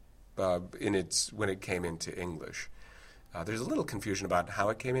when it came into English. There's a little confusion about how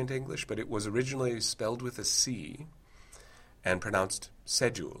it came into English, but it was originally spelled with a C and pronounced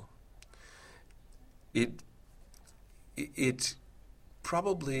sedule. It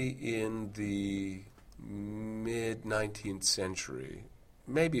probably in the mid-19th century,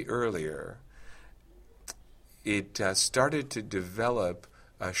 maybe earlier, it started to develop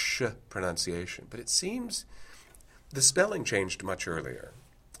a sh pronunciation. But it seems the spelling changed much earlier.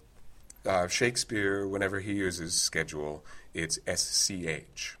 Shakespeare, whenever he uses schedule, it's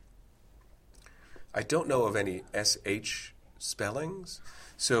SCH. I don't know of any SH spellings,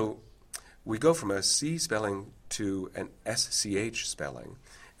 so we go from a C spelling to an SCH spelling,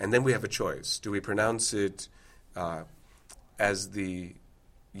 and then we have a choice. Do we pronounce it as the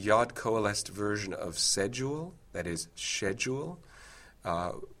yod coalesced version of sedule, that is schedule?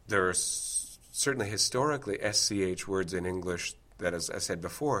 There are certainly historically SCH words in English that, as I said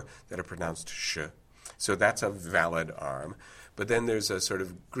before, that are pronounced sh. So that's a valid arm. But then there's a sort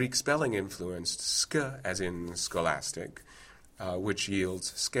of Greek spelling influenced sk, as in scholastic, which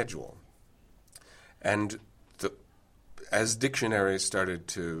yields schedule. And as dictionaries started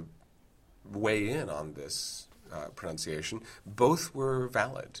to weigh in on this pronunciation, both were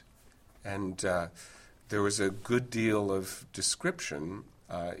valid. And there was a good deal of description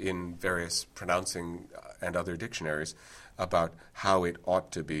in various pronouncing and other dictionaries about how it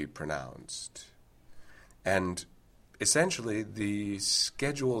ought to be pronounced. And essentially, the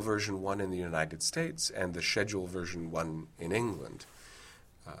Schedule version 1 in the United States and the Schedule version 1 in England,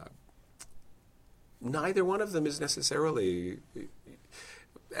 neither one of them is necessarily,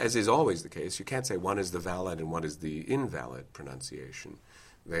 as is always the case, you can't say one is the valid and one is the invalid pronunciation.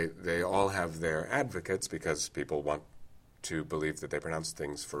 They all have their advocates because people want to believe that they pronounce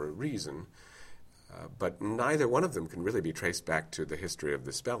things for a reason, but neither one of them can really be traced back to the history of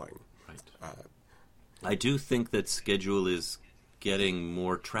the spelling. Right. I do think that Schedule is getting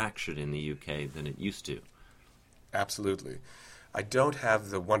more traction in the UK than it used to. Absolutely. I don't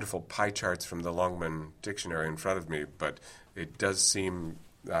have the wonderful pie charts from the Longman Dictionary in front of me, but it does seem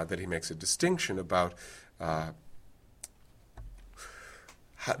that he makes a distinction about the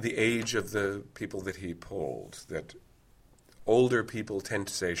age of the people that he polled, that older people tend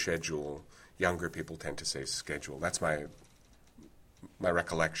to say schedule, younger people tend to say schedule. That's my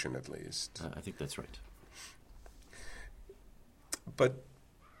recollection, at least. I think that's right. But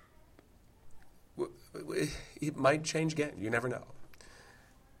it might change again. You never know.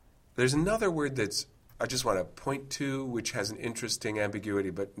 There's another word that's I just want to point to, which has an interesting ambiguity,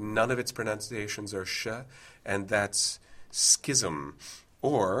 but none of its pronunciations are sh, and that's schism,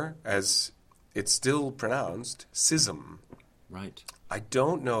 or, as it's still pronounced, schism. Right. I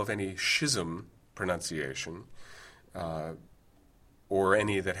don't know of any schism pronunciation, or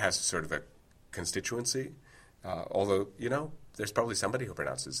any that has sort of a constituency, although, there's probably somebody who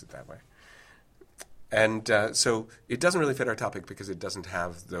pronounces it that way. And so it doesn't really fit our topic because it doesn't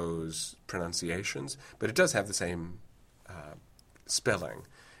have those pronunciations, but it does have the same spelling.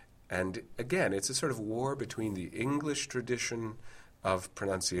 And again, it's a sort of war between the English tradition of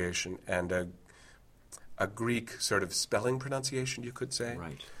pronunciation and a Greek sort of spelling pronunciation, you could say.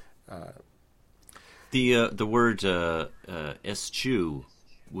 Right. The word eschew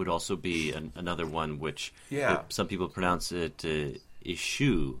would also be another one which some people pronounce it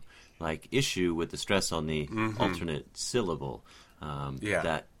issue, like issue with the stress on the alternate syllable.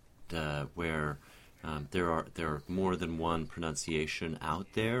 That where there are more than one pronunciation out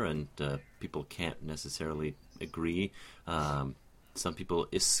there, and people can't necessarily agree. Some people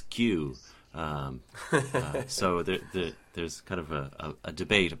eschew. So there's kind of a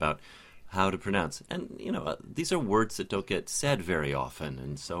debate about how to pronounce. And, these are words that don't get said very often.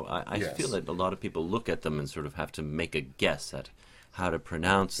 And so I feel that a lot of people look at them and sort of have to make a guess at how to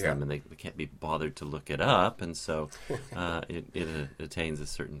pronounce them, and they can't be bothered to look it up. And so it attains a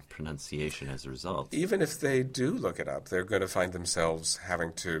certain pronunciation as a result. Even if they do look it up, they're going to find themselves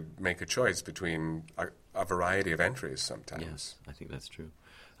having to make a choice between a variety of entries sometimes. Yes, I think that's true.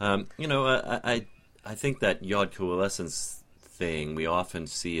 I think that yod coalescence thing, we often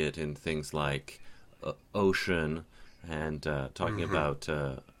see it in things like ocean and talking about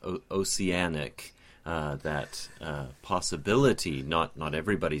oceanic, that possibility, not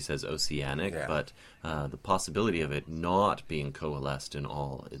everybody says oceanic, but the possibility of it not being coalesced in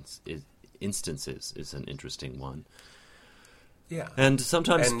all instances is an interesting one. Yeah. And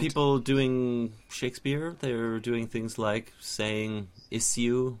sometimes people doing Shakespeare, they're doing things like saying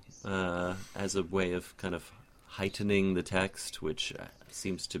issue as a way of kind of heightening the text, which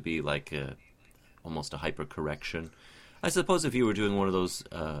seems to be like almost a hypercorrection. I suppose if you were doing one of those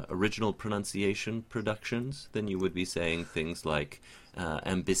original pronunciation productions, then you would be saying things like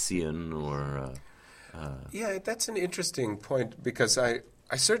ambition or... Yeah, that's an interesting point, because I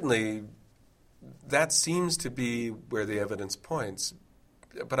certainly... That seems to be where the evidence points.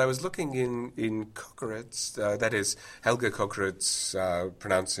 But I was looking in Cockritz, that is Helga Cockritz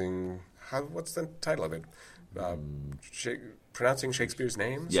pronouncing... what's the title of it? Pronouncing Shakespeare's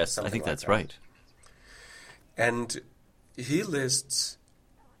names? Yes, I think that's right. And he lists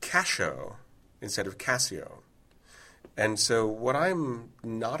Casio instead of Cassio. And so what I'm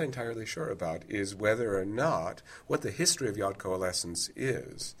not entirely sure about is whether or not, what the history of yod coalescence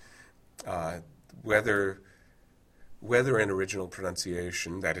is, whether in original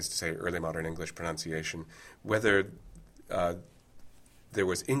pronunciation, that is to say early modern English pronunciation, whether there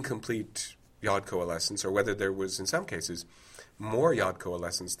was incomplete yod coalescence, or whether there was, in some cases, more yod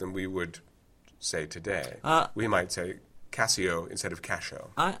coalescence than we would say today. We might say Cassio instead of Casio.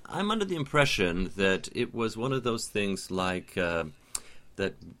 I'm under the impression that it was one of those things like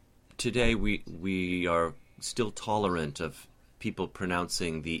that today we are still tolerant of people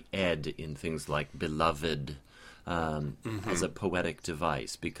pronouncing the ed in things like beloved as a poetic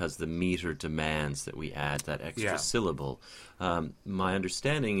device, because the meter demands that we add that extra syllable. My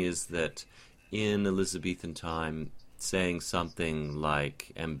understanding is that in Elizabethan time, saying something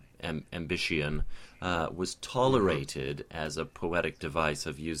like ambition was tolerated as a poetic device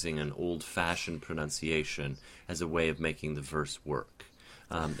of using an old-fashioned pronunciation as a way of making the verse work,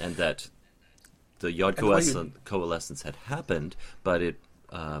 and that the Yod coalescence had happened, but it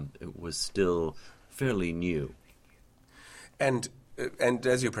was still fairly new. And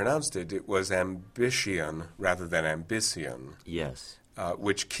as you pronounced it, it was ambition rather than ambition. Yes.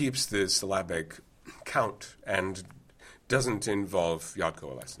 Which keeps the syllabic count and doesn't involve Yod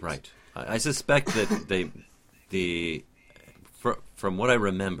coalescence. Right. I suspect that from what I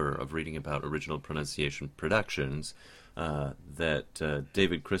remember of reading about original pronunciation productions, that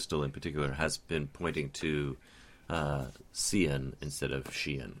David Crystal in particular has been pointing to Cian instead of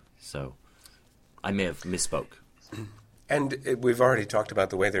Sheehan. So I may have misspoke. And we've already talked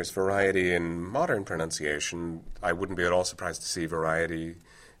about the way there's variety in modern pronunciation. I wouldn't be at all surprised to see variety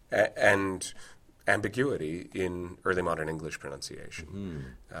and ambiguity in early modern English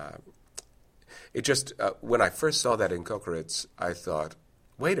pronunciation. It just, when I first saw that in Kokeritz, I thought,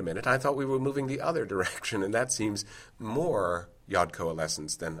 wait a minute, I thought we were moving the other direction, and that seems more Yod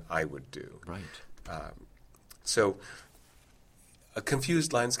coalescence than I would do. Right. So, a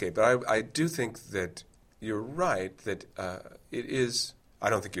confused landscape. But I do think that you're right that it is, I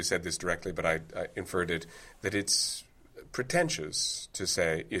don't think you said this directly, but I inferred it, that it's pretentious to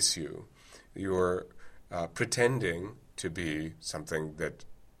say issue. You're pretending to be something that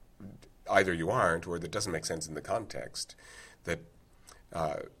either you aren't or that doesn't make sense in the context. That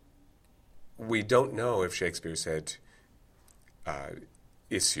we don't know if Shakespeare said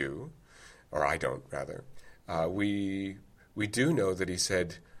issue, or I don't, rather. We do know that he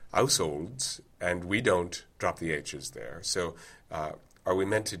said households, and we don't drop the H's there. So are we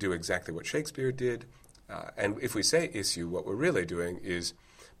meant to do exactly what Shakespeare did? And if we say issue, what we're really doing is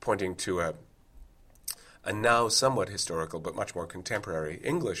pointing to a now somewhat historical but much more contemporary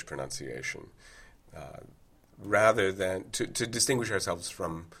English pronunciation, rather than to distinguish ourselves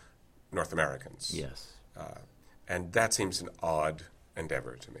from North Americans. Yes. And that seems an odd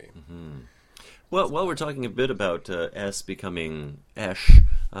endeavor to me. Mm-hmm. Well, while we're talking a bit about S becoming esh,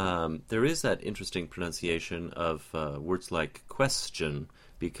 there is that interesting pronunciation of words like question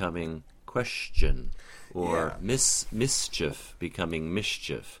becoming question, or mischief becoming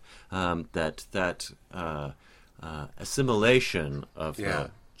mischief. That assimilation of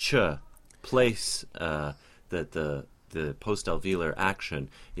ch place that the post-alveolar action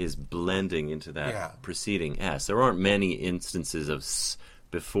is blending into that preceding S. There aren't many instances of s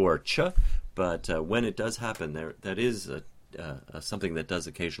before ch, but when it does happen, that is something that does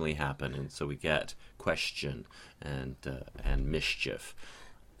occasionally happen, and so we get question and mischief.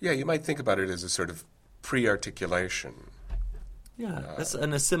 Yeah, you might think about it as a sort of pre-articulation. Yeah, that's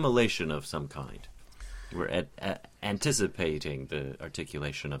an assimilation of some kind. We're anticipating the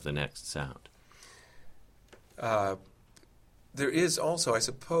articulation of the next sound. There is also, I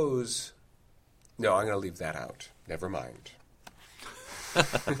suppose... No, I'm going to leave that out. Never mind.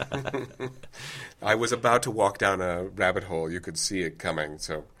 I was about to walk down a rabbit hole. You could see it coming,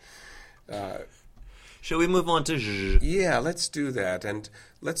 so... Shall we move on to zh? Yeah, let's do that. And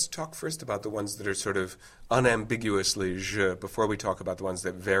let's talk first about the ones that are sort of unambiguously zh before we talk about the ones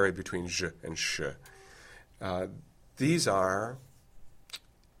that vary between zh and sh. These are,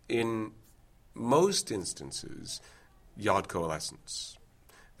 in most instances, Yod coalescence.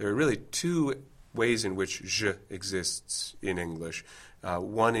 There are really two ways in which zh exists in English.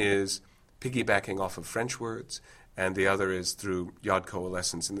 One is piggybacking off of French words, and the other is through Yod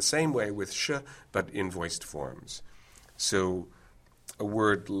coalescence in the same way with sh, but in voiced forms. So a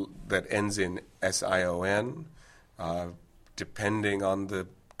word that ends in sion, depending on the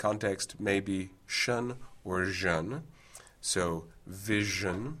context, may be shun or jeune. So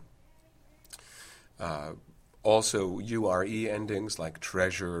vision. Also ure endings like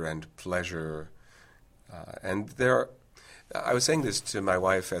treasure and pleasure. And there are... I was saying this to my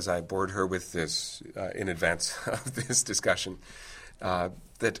wife as I bored her with this in advance of this discussion,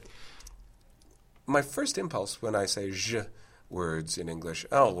 that my first impulse when I say je words in English,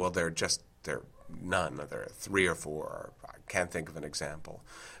 they're none, there are 3 or 4, I can't think of an example.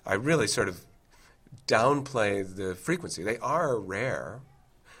 I really sort of downplay the frequency. They are rare,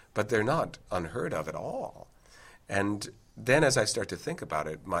 but they're not unheard of at all. And then as I start to think about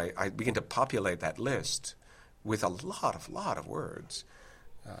it, I begin to populate that list with a lot of words.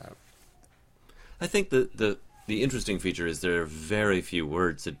 I think the interesting feature is there are very few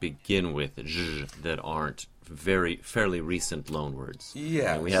words that begin with zh that aren't fairly recent loanwords.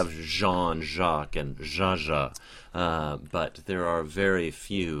 Yes. We have Jean, Jacques, and Jaja, but there are very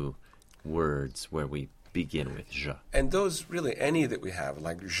few words where we begin with je. And those, really, any that we have,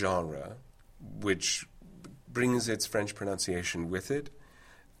 like genre, which brings its French pronunciation with it.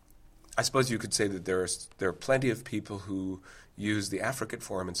 I suppose you could say that there are plenty of people who use the affricate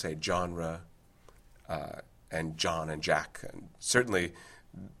form and say genre and John and Jack. And certainly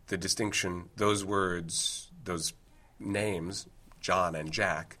the distinction, those words, those names, John and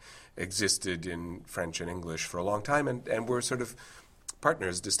Jack, existed in French and English for a long time and were sort of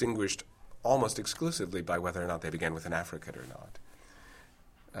partners distinguished almost exclusively by whether or not they began with an affricate or not.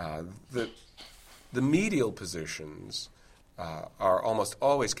 The medial positions are almost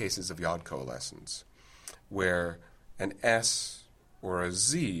always cases of yod coalescence, where an S or a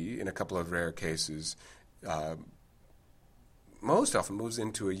Z, in a couple of rare cases, most often moves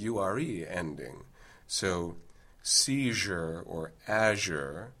into a URE ending. So seizure or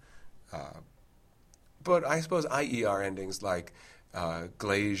azure, but I suppose IER endings like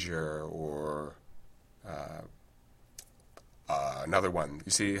glacier or another one.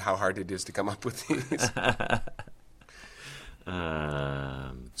 You see how hard it is to come up with these?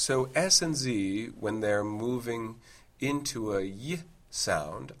 So S and Z, when they're moving into a Y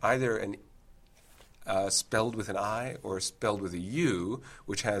sound, either spelled with an I or spelled with a U,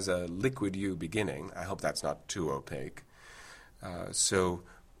 which has a liquid U beginning. I hope that's not too opaque. So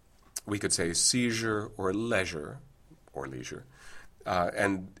we could say seizure or leisure, or leisure.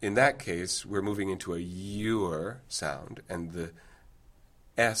 And in that case, we're moving into a ur sound, and the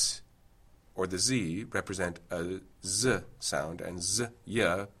S or the Z represent a Z sound, and Z,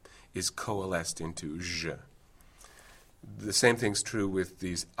 Y, is coalesced into J. The same thing's true with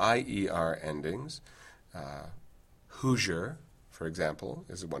these IER endings. Hoosier, for example,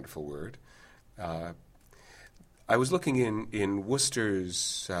 is a wonderful word. I was looking in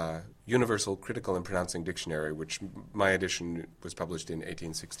Worcester's Universal Critical and Pronouncing Dictionary, which my edition was published in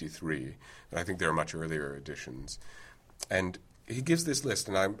 1863, and I think there are much earlier editions. And he gives this list,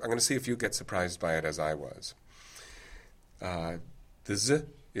 and I'm going to see if you get surprised by it as I was. The Z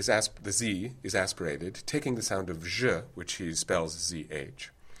is aspirated, taking the sound of J, which he spells ZH,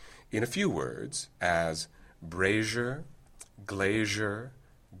 in a few words as brazier, glazier,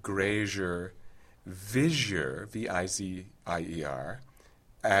 grazier, vizier, V-I-Z-I-E-R,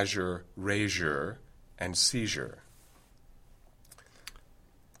 azure, razor, and seizure.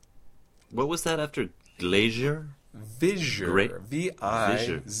 What was that after glazier? Vizier,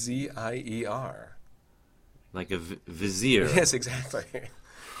 V-I-Z-I-E-R. Like a vizier. Yes, exactly.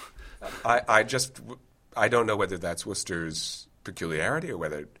 I don't know whether that's Worcester's peculiarity or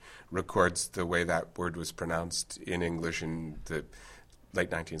whether it records the way that word was pronounced in English in the late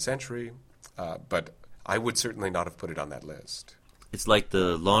 19th century, but I would certainly not have put it on that list. It's like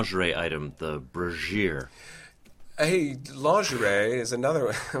the lingerie item, the brazier. Hey, lingerie is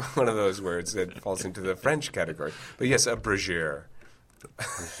another one of those words that falls into the French category. But yes, a brazier.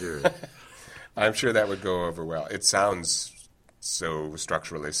 Brazier. I'm sure that would go over well. It sounds so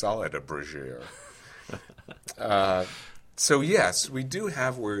structurally solid, a brazier. So yes, we do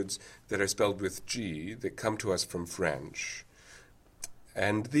have words that are spelled with G that come to us from French.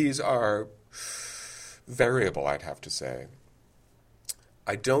 And these are variable, I'd have to say.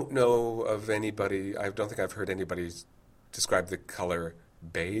 I don't know of anybody, I don't think I've heard anybody describe the color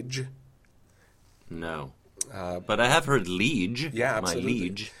beige. No. But I have heard liege. Yeah, absolutely. My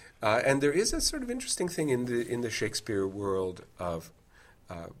liege. And there is a sort of interesting thing in the Shakespeare world of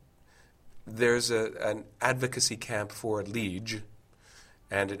there's an advocacy camp for liege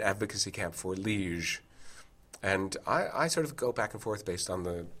and an advocacy camp for liege. And I sort of go back and forth based on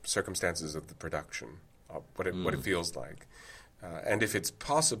the circumstances of the production, what it feels like. And if it's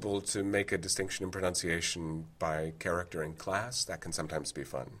possible to make a distinction in pronunciation by character and class, that can sometimes be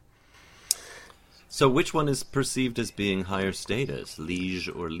fun. So which one is perceived as being higher status, liege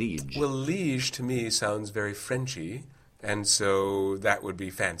or liege? Well, liege to me sounds very Frenchy, and so that would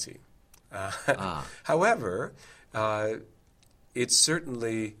be fancy. However, it's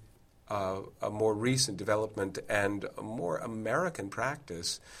certainly a more recent development and a more American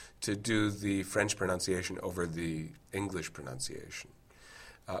practice to do the French pronunciation over the English pronunciation.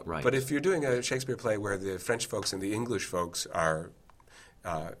 Right. But if you're doing a Shakespeare play where the French folks and the English folks are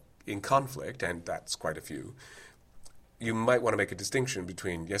in conflict, and that's quite a few, you might want to make a distinction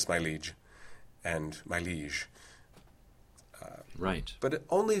between, yes, my liege, and my liege. Right. But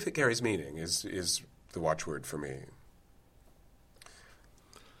only if it carries meaning is the watchword for me.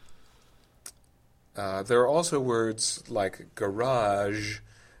 There are also words like garage,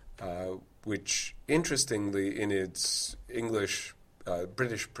 which, interestingly, in its English,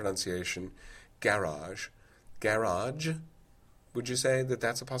 British pronunciation, garage. Garage, would you say that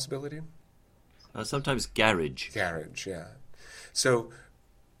that's a possibility? Sometimes garage. Garage, yeah. So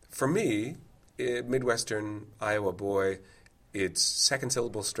for me, Midwestern Iowa boy, it's second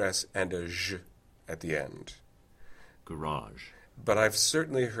syllable stress and a j at the end. Garage. But I've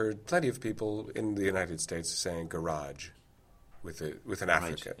certainly heard plenty of people in the United States saying garage with an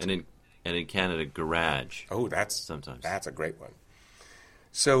affricate. Right. And in Canada, garage. Oh, sometimes. That's a great one.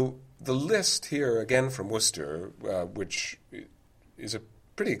 So the list here, again from Worcester, which is a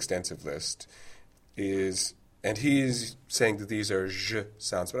pretty extensive list, and he's saying that these are j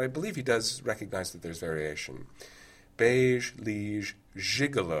sounds, but I believe he does recognize that there's variation. Beige, liege,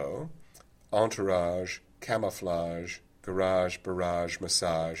 gigolo, entourage, camouflage, garage, barrage,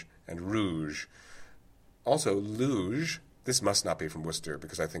 massage, and rouge. Also, luge. This must not be from Worcester,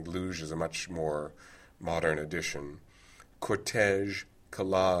 because I think luge is a much more modern addition. Cortège,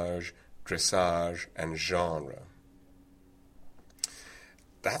 collage, dressage, and genre.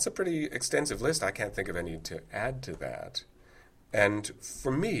 That's a pretty extensive list. I can't think of any to add to that. And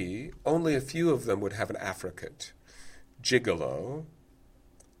for me, only a few of them would have an affricate. Gigolo,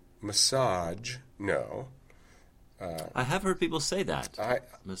 massage, no. I have heard people say that.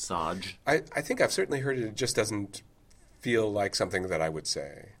 Massage. I think I've certainly heard it. It just doesn't feel like something that I would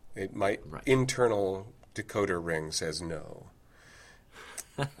say. My internal decoder ring says no.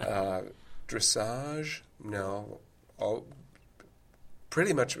 Dressage, no.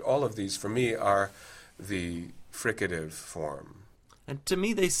 Pretty much all of these, for me, are the fricative form. And to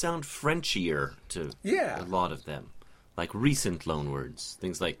me, they sound Frenchier to a lot of them. Like recent loanwords.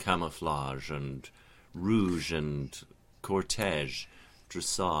 Things like camouflage and rouge and cortège,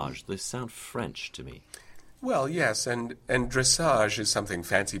 dressage. They sound French to me. Well, yes, and dressage is something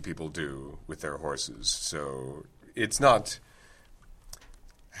fancy people do with their horses. So it's not,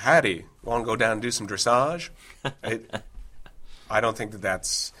 Hattie, want to go down and do some dressage? I don't think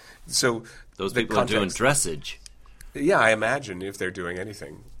that's... So those people are doing dressage. Yeah, I imagine if they're doing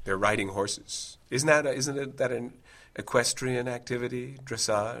anything. They're riding horses. Isn't that an equestrian activity,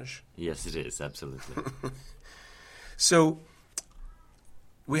 dressage? Yes, it is, absolutely. So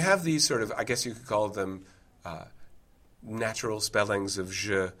we have these sort of, I guess you could call them natural spellings of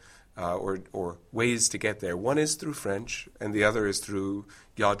je, or ways to get there. One is through French, and the other is through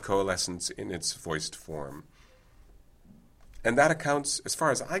yod coalescence in its voiced form. And that accounts, as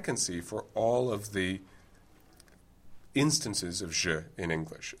far as I can see, for all of the instances of je in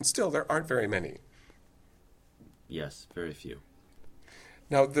English. And still, there aren't very many. Yes, very few.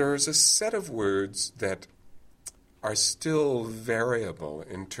 Now, there's a set of words that are still variable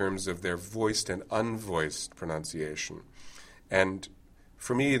in terms of their voiced and unvoiced pronunciation. And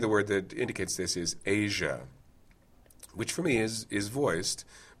for me, the word that indicates this is Asia, which for me is voiced,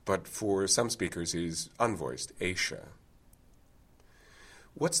 but for some speakers is unvoiced, Asia.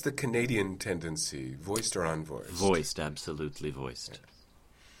 What's the Canadian tendency, voiced or unvoiced? Voiced, absolutely voiced.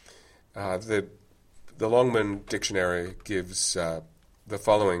 The Longman Dictionary gives the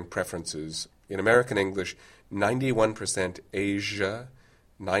following preferences. In American English, 91% Asia,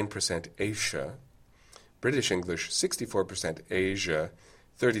 9% Asia. British English, 64% Asia,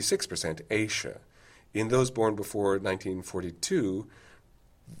 36% Asia. In those born before 1942,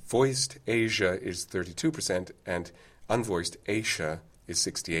 voiced Asia is 32% and unvoiced Asia is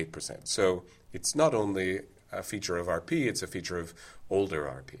 68%. So it's not only a feature of RP, it's a feature of older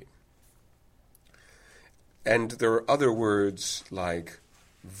RP. And there are other words like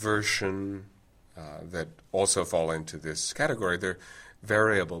version that also fall into this category. They're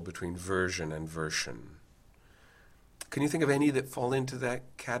variable between version and version. Can you think of any that fall into that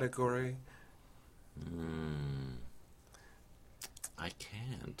category? I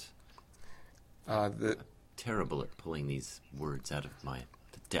can't. I'm terrible at pulling these words out of the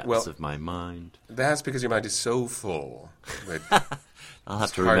depths of my mind. That's because your mind is so full that I'll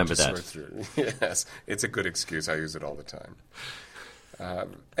have to remember that. Sort through. Yes, it's a good excuse. I use it all the time.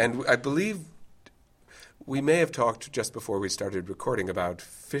 And I believe we may have talked just before we started recording about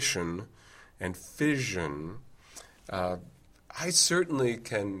fission and fission. I certainly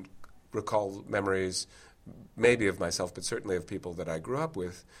can recall memories, maybe of myself, but certainly of people that I grew up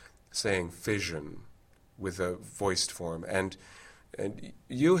with, saying fission with a voiced form. And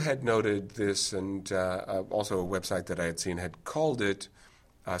you had noted this, and also a website that I had seen had called it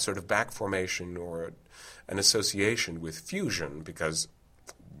sort of back formation or an association with fusion, because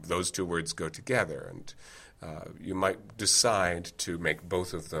those two words go together, and you might decide to make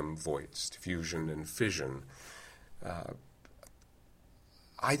both of them voiced, fusion and fission.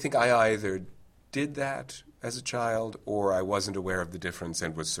 I think I either did that as a child, or I wasn't aware of the difference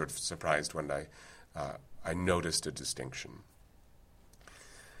and was sort of surprised when I noticed a distinction.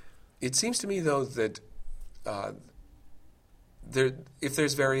 It seems to me, though, that if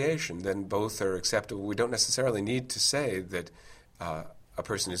there's variation, then both are acceptable. We don't necessarily need to say that a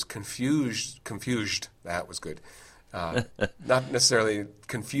person is confused, that was good, not necessarily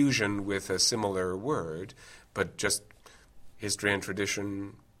confusion with a similar word, but just history and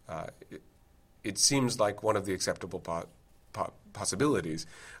tradition. It seems like one of the acceptable possibilities,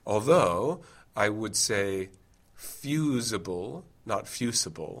 although I would say fusible, not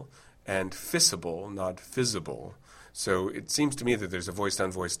fusible, and fissible, not fissible. So it seems to me that there's a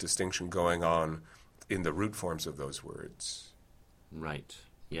voiced-unvoiced distinction going on in the root forms of those words. Right.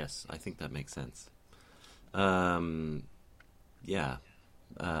 Yes, I think that makes sense. I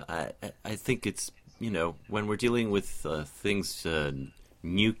think it's, when we're dealing with things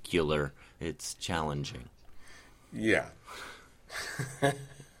nuclear, it's challenging. Yeah.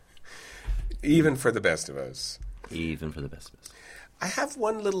 Even for the best of us. Even for the best of us. I have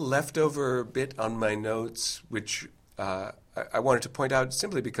one little leftover bit on my notes, which I wanted to point out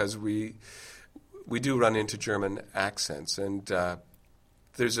simply because we do run into German accents. And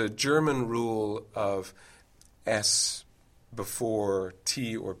there's a German rule of S before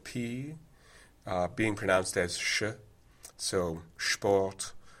T or P being pronounced as sh. So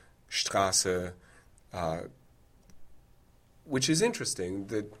Sport, Straße, which is interesting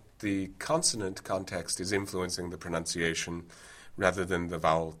that the consonant context is influencing the pronunciation rather than the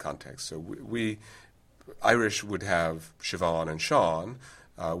vowel context. So we Irish would have Siobhan and Sean.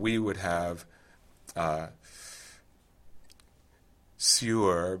 We would have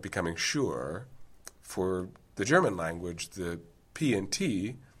Sure becoming sure. For the German language, the P and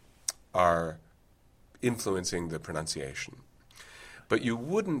T are influencing the pronunciation. But you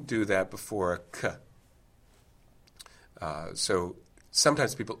wouldn't do that before a K. So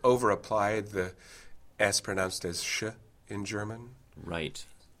sometimes people over-apply the S pronounced as sh in German. Right.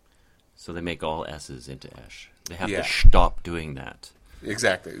 So they make all S's into esh. They have Yeah. to stop doing that.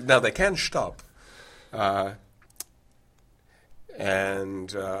 Exactly. Now, they can stop. And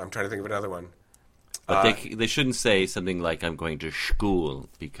I'm trying to think of another one. But they shouldn't say something like, I'm going to school,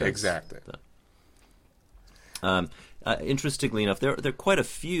 because... Exactly. Interestingly enough, there are quite a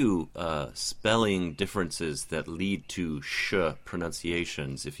few spelling differences that lead to sh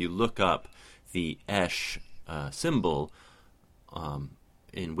pronunciations. If you look up the esh symbol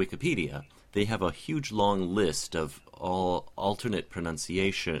in Wikipedia, they have a huge long list of all alternate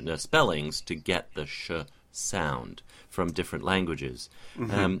pronunciation spellings to get the sh sound from different languages.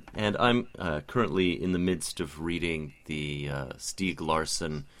 Mm-hmm. And I'm currently in the midst of reading the Stieg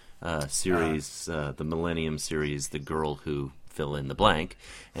Larsson series, the Millennium series, The Girl Who Fill in the Blank.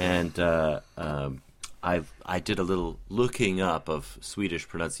 And I did a little looking up of Swedish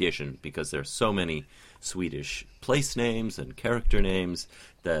pronunciation because there are so many Swedish place names and character names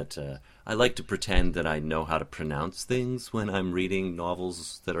that I like to pretend that I know how to pronounce things when I'm reading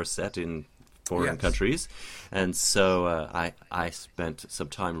novels that are set in foreign countries. And so I spent some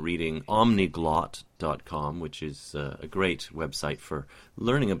time reading omniglot.com, which is a great website for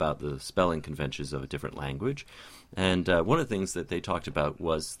learning about the spelling conventions of a different language. And one of the things that they talked about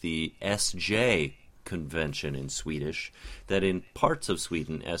was the SJ convention in Swedish, that in parts of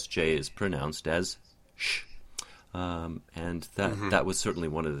Sweden, SJ is pronounced as sh. And that was certainly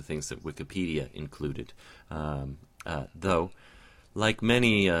one of the things that Wikipedia included. Though, like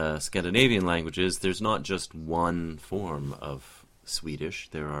many Scandinavian languages, there's not just one form of Swedish.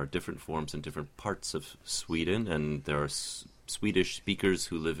 There are different forms in different parts of Sweden, and there are Swedish speakers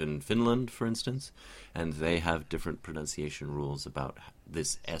who live in Finland, for instance, and they have different pronunciation rules about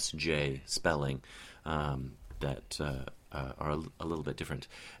this SJ spelling that are a little bit different.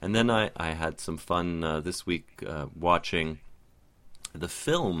 And then I had some fun this week watching the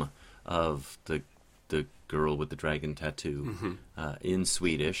film of the Girl with the Dragon Tattoo in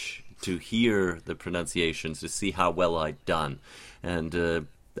Swedish to hear the pronunciations, to see how well I'd done. And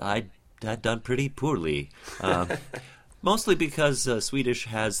I had done pretty poorly. Mostly because Swedish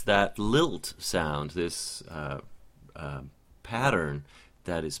has that lilt sound, this pattern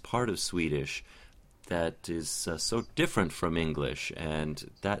that is part of Swedish that is so different from English, and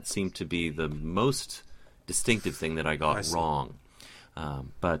that seemed to be the most distinctive thing that I got wrong.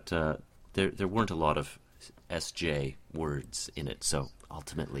 But there weren't a lot of SJ words in it, so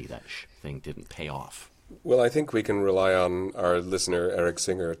ultimately that thing didn't pay off. Well, I think we can rely on our listener, Eric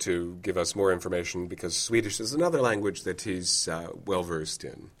Singer, to give us more information, because Swedish is another language that he's well-versed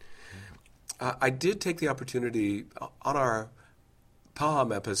in. I did take the opportunity, on our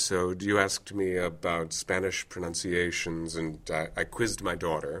Palm episode, you asked me about Spanish pronunciations, and I quizzed my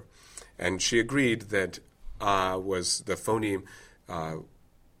daughter, and she agreed that was the phoneme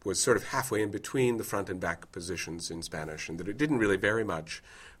was sort of halfway in between the front and back positions in Spanish, and that it didn't really vary much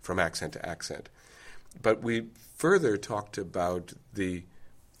from accent to accent. But we further talked about the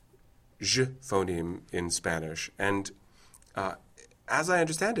j phoneme in Spanish, and as I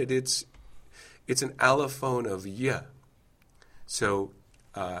understand it, it's an allophone of y. So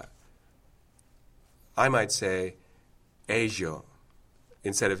I might say ello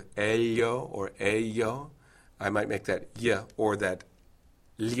instead of ello or ello. I might make that y or that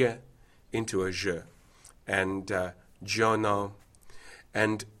lie into a je, and yo no.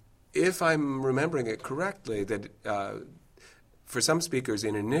 And if I'm remembering it correctly, that for some speakers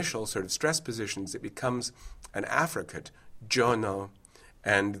in initial sort of stress positions, it becomes an affricate, yo no,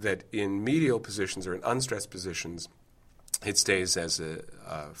 and that in medial positions or in unstressed positions, it stays as a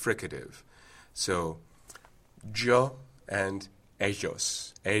fricative. So, yo and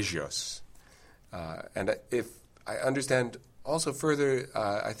ellos. And if I understand also further,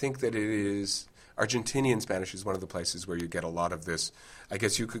 I think that it is Argentinian Spanish is one of the places where you get a lot of this. I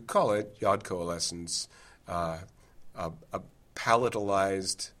guess you could call it yod coalescence, a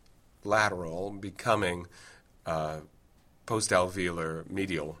palatalized lateral becoming post-alveolar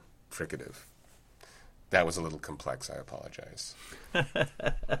medial fricative. That was a little complex. I apologize.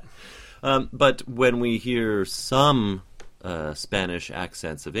 But when we hear some Spanish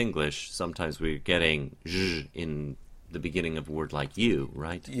accents of English, sometimes we're getting zh in the beginning of a word like you,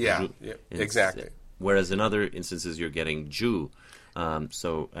 right? Yeah, exactly. Whereas in other instances, you're getting ju,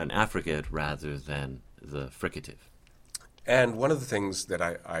 so an affricate rather than the fricative. And one of the things that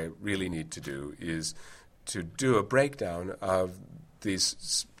I really need to do is to do a breakdown of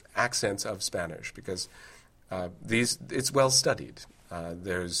these accents of Spanish, because it's well studied.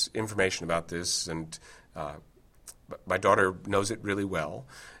 There's information about this, and my daughter knows it really well,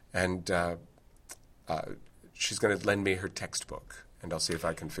 and she's going to lend me her textbook, and I'll see if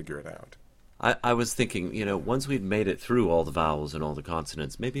I can figure it out. I was thinking, once we'd made it through all the vowels and all the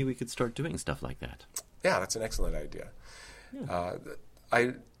consonants, maybe we could start doing stuff like that. Yeah, that's an excellent idea. Yeah.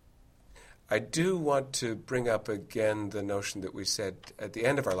 I do want to bring up again the notion that we said at the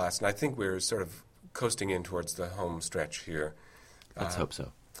end of our last, and I think we're sort of coasting in towards the home stretch here. Let's hope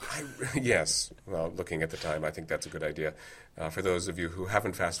so. Yes. Well, looking at the time, I think that's a good idea. For those of you who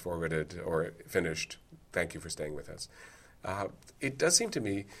haven't fast-forwarded or finished, thank you for staying with us. It does seem to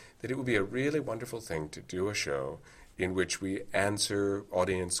me that it would be a really wonderful thing to do a show in which we answer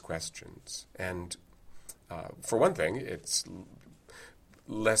audience questions. And for one thing, it's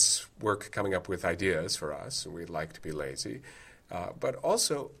less work coming up with ideas for us, and we'd like to be lazy. But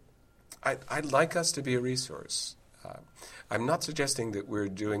also, I'd like us to be a resource. I'm not suggesting that we're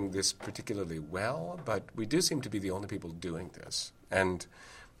doing this particularly well, but we do seem to be the only people doing this. And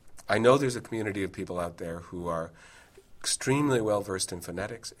I know there's a community of people out there who are extremely well-versed in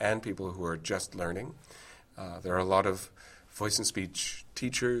phonetics and people who are just learning. There are a lot of voice and speech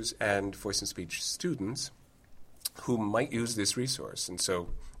teachers and voice and speech students who might use this resource. And so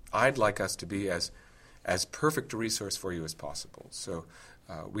I'd like us to be as perfect a resource for you as possible. So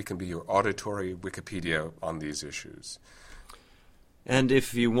we can be your auditory Wikipedia on these issues. And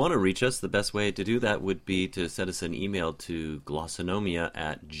if you want to reach us, the best way to do that would be to send us an email to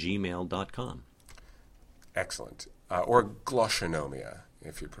glossonomia@gmail.com. Excellent. Or glossonomia,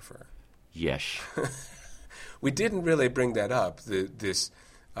 if you prefer. Yes. We didn't really bring that up, this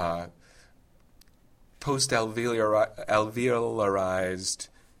post-alveolarized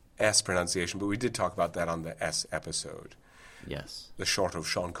S pronunciation, but we did talk about that on the S episode. Yes. The short of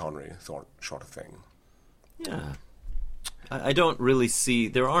Sean Connery sort of thing. Yeah. I don't really see...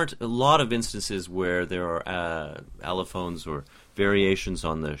 There aren't a lot of instances where there are allophones or variations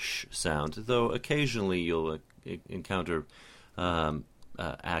on the sh sound, though occasionally you'll encounter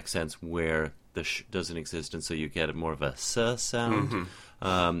accents where the sh doesn't exist, and so you get more of a s sound.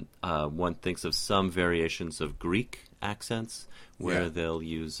 Mm-hmm. One thinks of some variations of Greek accents where they'll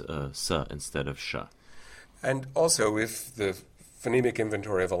use s instead of sh. And also, if the phonemic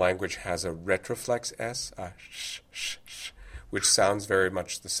inventory of a language has a retroflex S, sh, sh, sh, which sounds very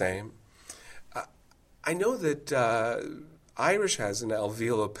much the same. I know that Irish has an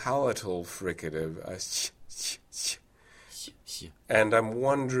alveolopalatal fricative, sh, sh, sh. And I'm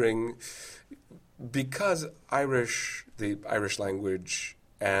wondering, because the Irish language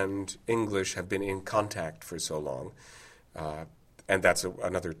and English have been in contact for so long, and that's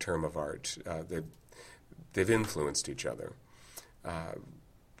another term of art, they've influenced each other.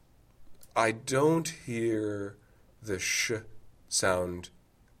 I don't hear the sh sound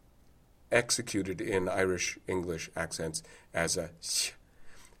executed in Irish-English accents as a sh,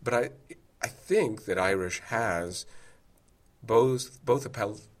 but I think that Irish has both a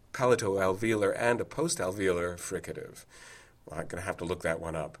palatoalveolar and a postalveolar fricative. Well, I'm going to have to look that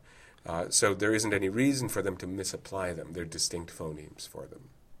one up. So there isn't any reason for them to misapply them. They're distinct phonemes for them.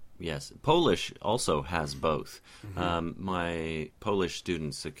 Yes. Polish also has both. My Polish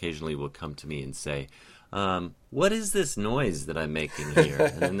students occasionally will come to me and say, what is this noise that I'm making here?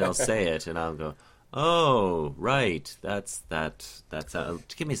 And then they'll say it, and I'll go, oh, right, that's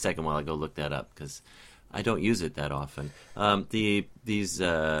give me a second while I go look that up, because I don't use it that often. These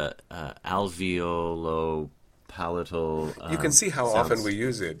alveolo-palatal you can see how sounds often we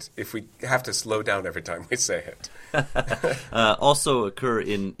use it if we have to slow down every time we say it. also occur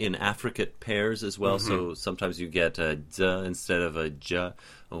in affricate pairs as well. So sometimes you get a z instead of a j,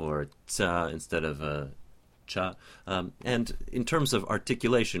 or ta instead of a cha. And in terms of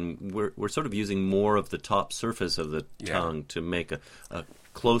articulation, we're sort of using more of the top surface of the tongue to make a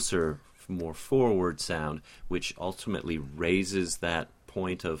closer, more forward sound, which ultimately raises that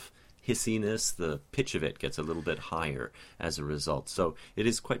point of hissiness. The pitch of it gets a little bit higher as a result. So it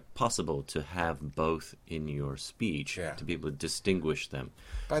is quite possible to have both in your speech to be able to distinguish them.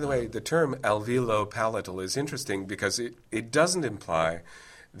 By the way, the term alveolo-palatal is interesting because it doesn't imply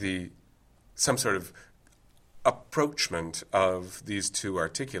some sort of approachment of these two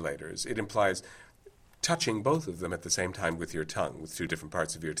articulators. It implies touching both of them at the same time with your tongue, with two different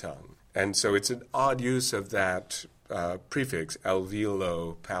parts of your tongue. And so it's an odd use of that prefix,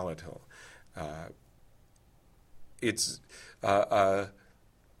 alveolo-palatal. It's a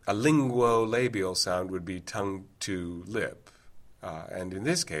linguolabial sound would be tongue to lip. And in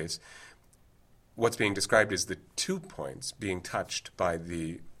this case, what's being described is the 2 points being touched by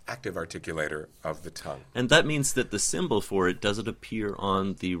the active articulator of the tongue. And that means that the symbol for it doesn't appear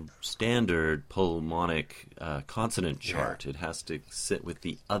on the standard pulmonic consonant chart. It has to sit with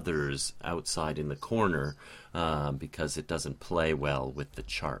the others outside in the corner because it doesn't play well with the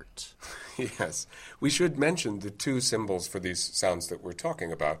chart. Yes. We should mention the two symbols for these sounds that we're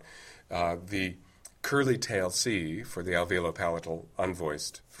talking about. The curly tail C for the alveolo-palatal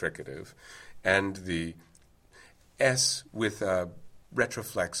unvoiced fricative, and the S with a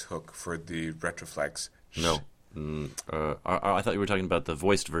retroflex hook for the retroflex No. I thought you were talking about the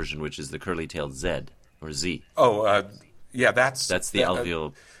voiced version, which is the curly-tailed Z, or Z. Oh, yeah, that's the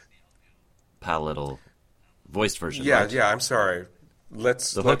alveolo-palatal voiced version, Yeah, right? yeah, I'm sorry.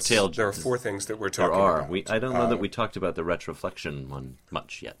 Hook-tailed... There are four things that we're talking about. There are. I don't know that we talked about the retroflexion one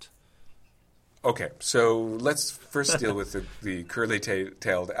much yet. Okay, so let's first deal with the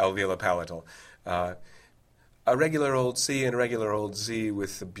curly-tailed alveolo-palatal. A regular old C and a regular old Z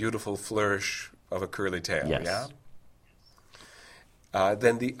with the beautiful flourish of a curly tail, yes. Yeah?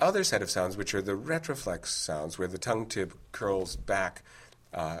 Then the other set of sounds, which are the retroflex sounds, where the tongue tip curls back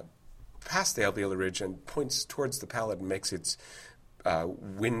past the alveolar ridge and points towards the palate and makes its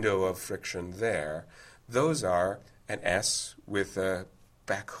window of friction there. Those are an S with a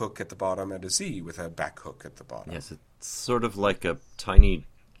back hook at the bottom and a Z with a back hook at the bottom. Yes, it's sort of like a tiny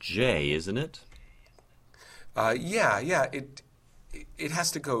J, isn't it? Yeah. It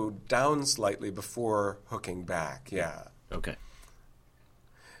has to go down slightly before hooking back, yeah. Okay.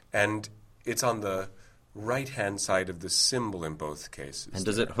 And it's on the right-hand side of the symbol in both cases. And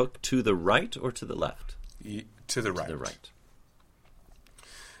does it hook to the right or to the left? To the right. To the right.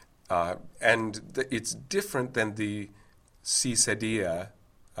 And it's different than the cisadia,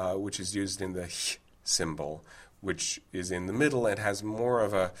 which is used in the h symbol, which is in the middle and has more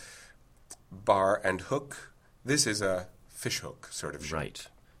of a bar and hook. This is a fish hook sort of shape. Right.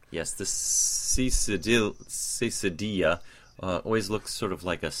 Yes, the cisadia always looks sort of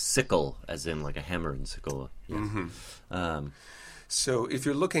like a sickle, as in like a hammer and sickle. Yes. Mm-hmm. So if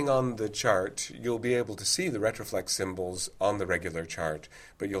you're looking on the chart, you'll be able to see the retroflex symbols on the regular chart,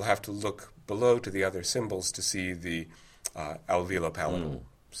 but you'll have to look below to the other symbols to see the alveolo-palatal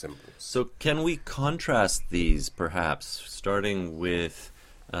symbols. So can we contrast these, perhaps, starting with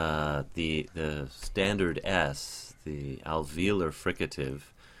the standard S, the alveolar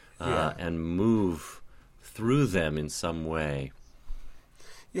fricative, and move through them in some way?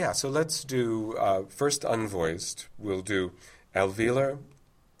 Yeah, so let's do first unvoiced. We'll do alveolar,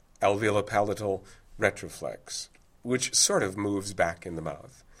 alveolo-palatal retroflex, which sort of moves back in the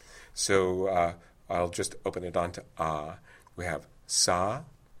mouth. So I'll just open it onto ah. We have sa,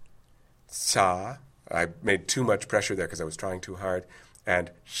 sa. I made too much pressure there because I was trying too hard.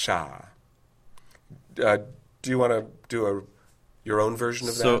 And sha. Do you want to do your own version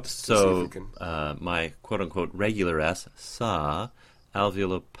of that? So my quote-unquote regular S, sa,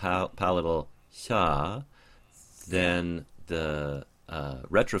 alveolo-palatal sha, then the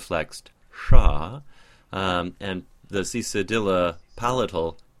retroflexed sha, and the cisadilla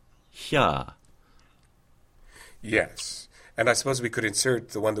palatal, hya. Yes. And I suppose we could insert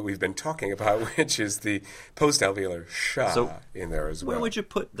the one that we've been talking about, which is the post-alveolar sha in there as well. Where would you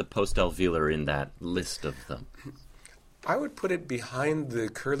put the post-alveolar in that list of them? I would put it behind the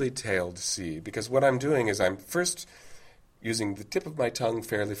curly-tailed C, because what I'm doing is I'm first using the tip of my tongue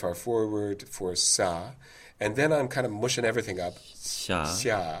fairly far forward for sa, and then I'm kind of mushing everything up,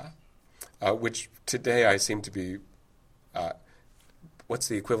 xia, which today I seem to be, what's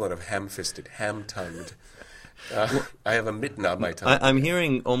the equivalent of ham-fisted, ham-tongued? I have a mitten on my tongue. I'm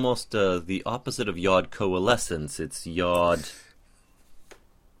hearing almost the opposite of yod coalescence. It's yod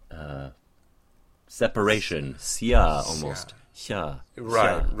separation, xia almost. Xia.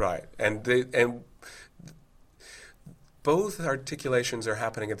 Right. And both articulations are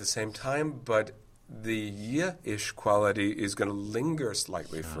happening at the same time, but the y-ish quality is going to linger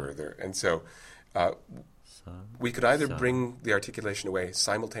slightly further. And so we could either bring the articulation away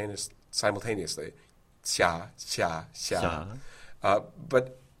simultaneously, xia, xia, xia.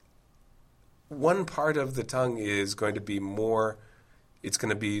 But one part of the tongue is going to be more, it's going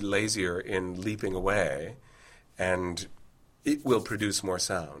to be lazier in leaping away, and it will produce more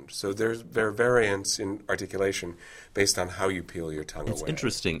sound. So there are variants in articulation based on how you peel your tongue away. It's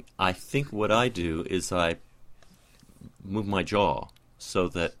interesting. I think what I do is I move my jaw so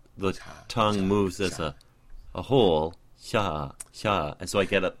that the tongue moves as a whole, xia, xia, and so I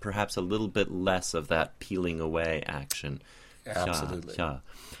get perhaps a little bit less of that peeling away action. Absolutely. Xia,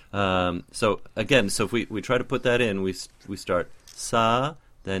 xia. So again, so if we try to put that in, we start sa,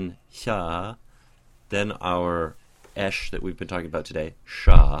 then xia, then our esh that we've been talking about today,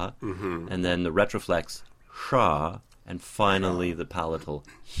 sha, and then the retroflex, sha, and finally the palatal,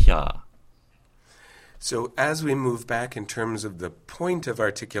 hya. So as we move back in terms of the point of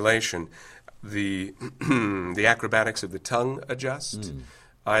articulation, the the acrobatics of the tongue adjust,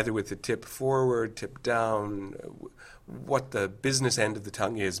 either with the tip forward, tip down, what the business end of the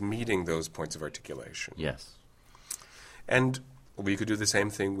tongue is meeting those points of articulation. Yes. And we could do the same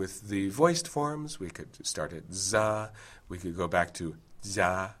thing with the voiced forms. We could start at za. We could go back to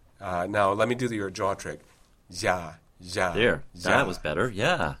za. Now, let me do your jaw trick. Ja, ja. There. Ja. That was better.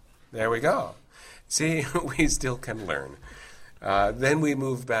 Yeah. There we go. See, we still can learn. Then we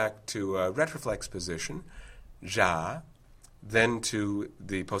move back to a retroflex position, ja, then to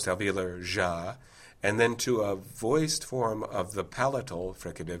the postalveolar ja, and then to a voiced form of the palatal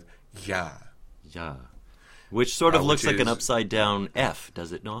fricative ya. Yeah. Which sort of looks like an is- upside-down F,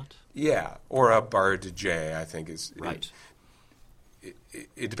 does it not? Yeah, or a barred J, I think is... Right.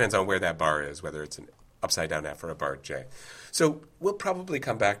 It depends on where that bar is, whether it's an upside-down F or a barred J. So we'll probably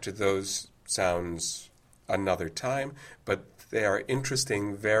come back to those sounds another time, but they are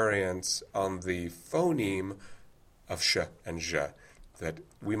interesting variants on the phoneme of sh and zh, that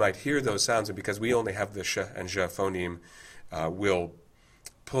we might hear those sounds, and because we only have the sh and zh phoneme, we'll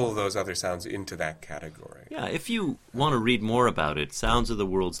pull those other sounds into that category. Yeah, if you want to read more about it, Sounds of the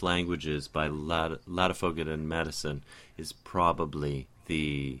World's Languages by Ladefoged and Madison is probably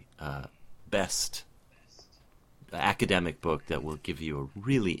the best academic book that will give you a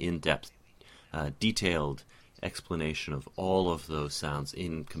really in-depth, detailed explanation of all of those sounds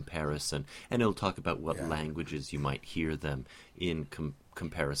in comparison, and it'll talk about what languages you might hear them in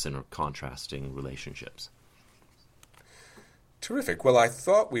comparison or contrasting relationships. Terrific. Well, I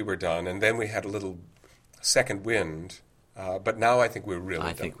thought we were done, and then we had a little second wind, but now I think we're really done.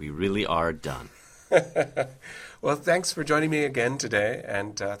 I think we really are done. Well, thanks for joining me again today,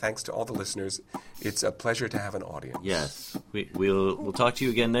 and thanks to all the listeners. It's a pleasure to have an audience. Yes. We'll talk to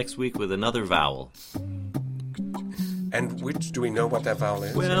you again next week with another vowel. And do we know what that vowel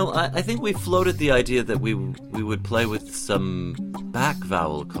is? Well, I think we floated the idea that we would play with some back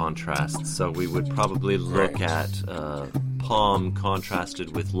vowel contrasts, so we would probably look at palm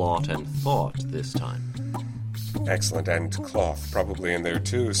contrasted with lot and thought this time. Excellent, and cloth probably in there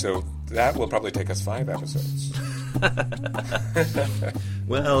too, so that will probably take us 5 episodes.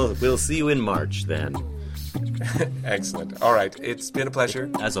 Well, we'll see you in March then. Excellent. All right, it's been a pleasure.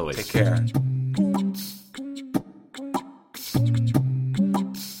 As always. Take care.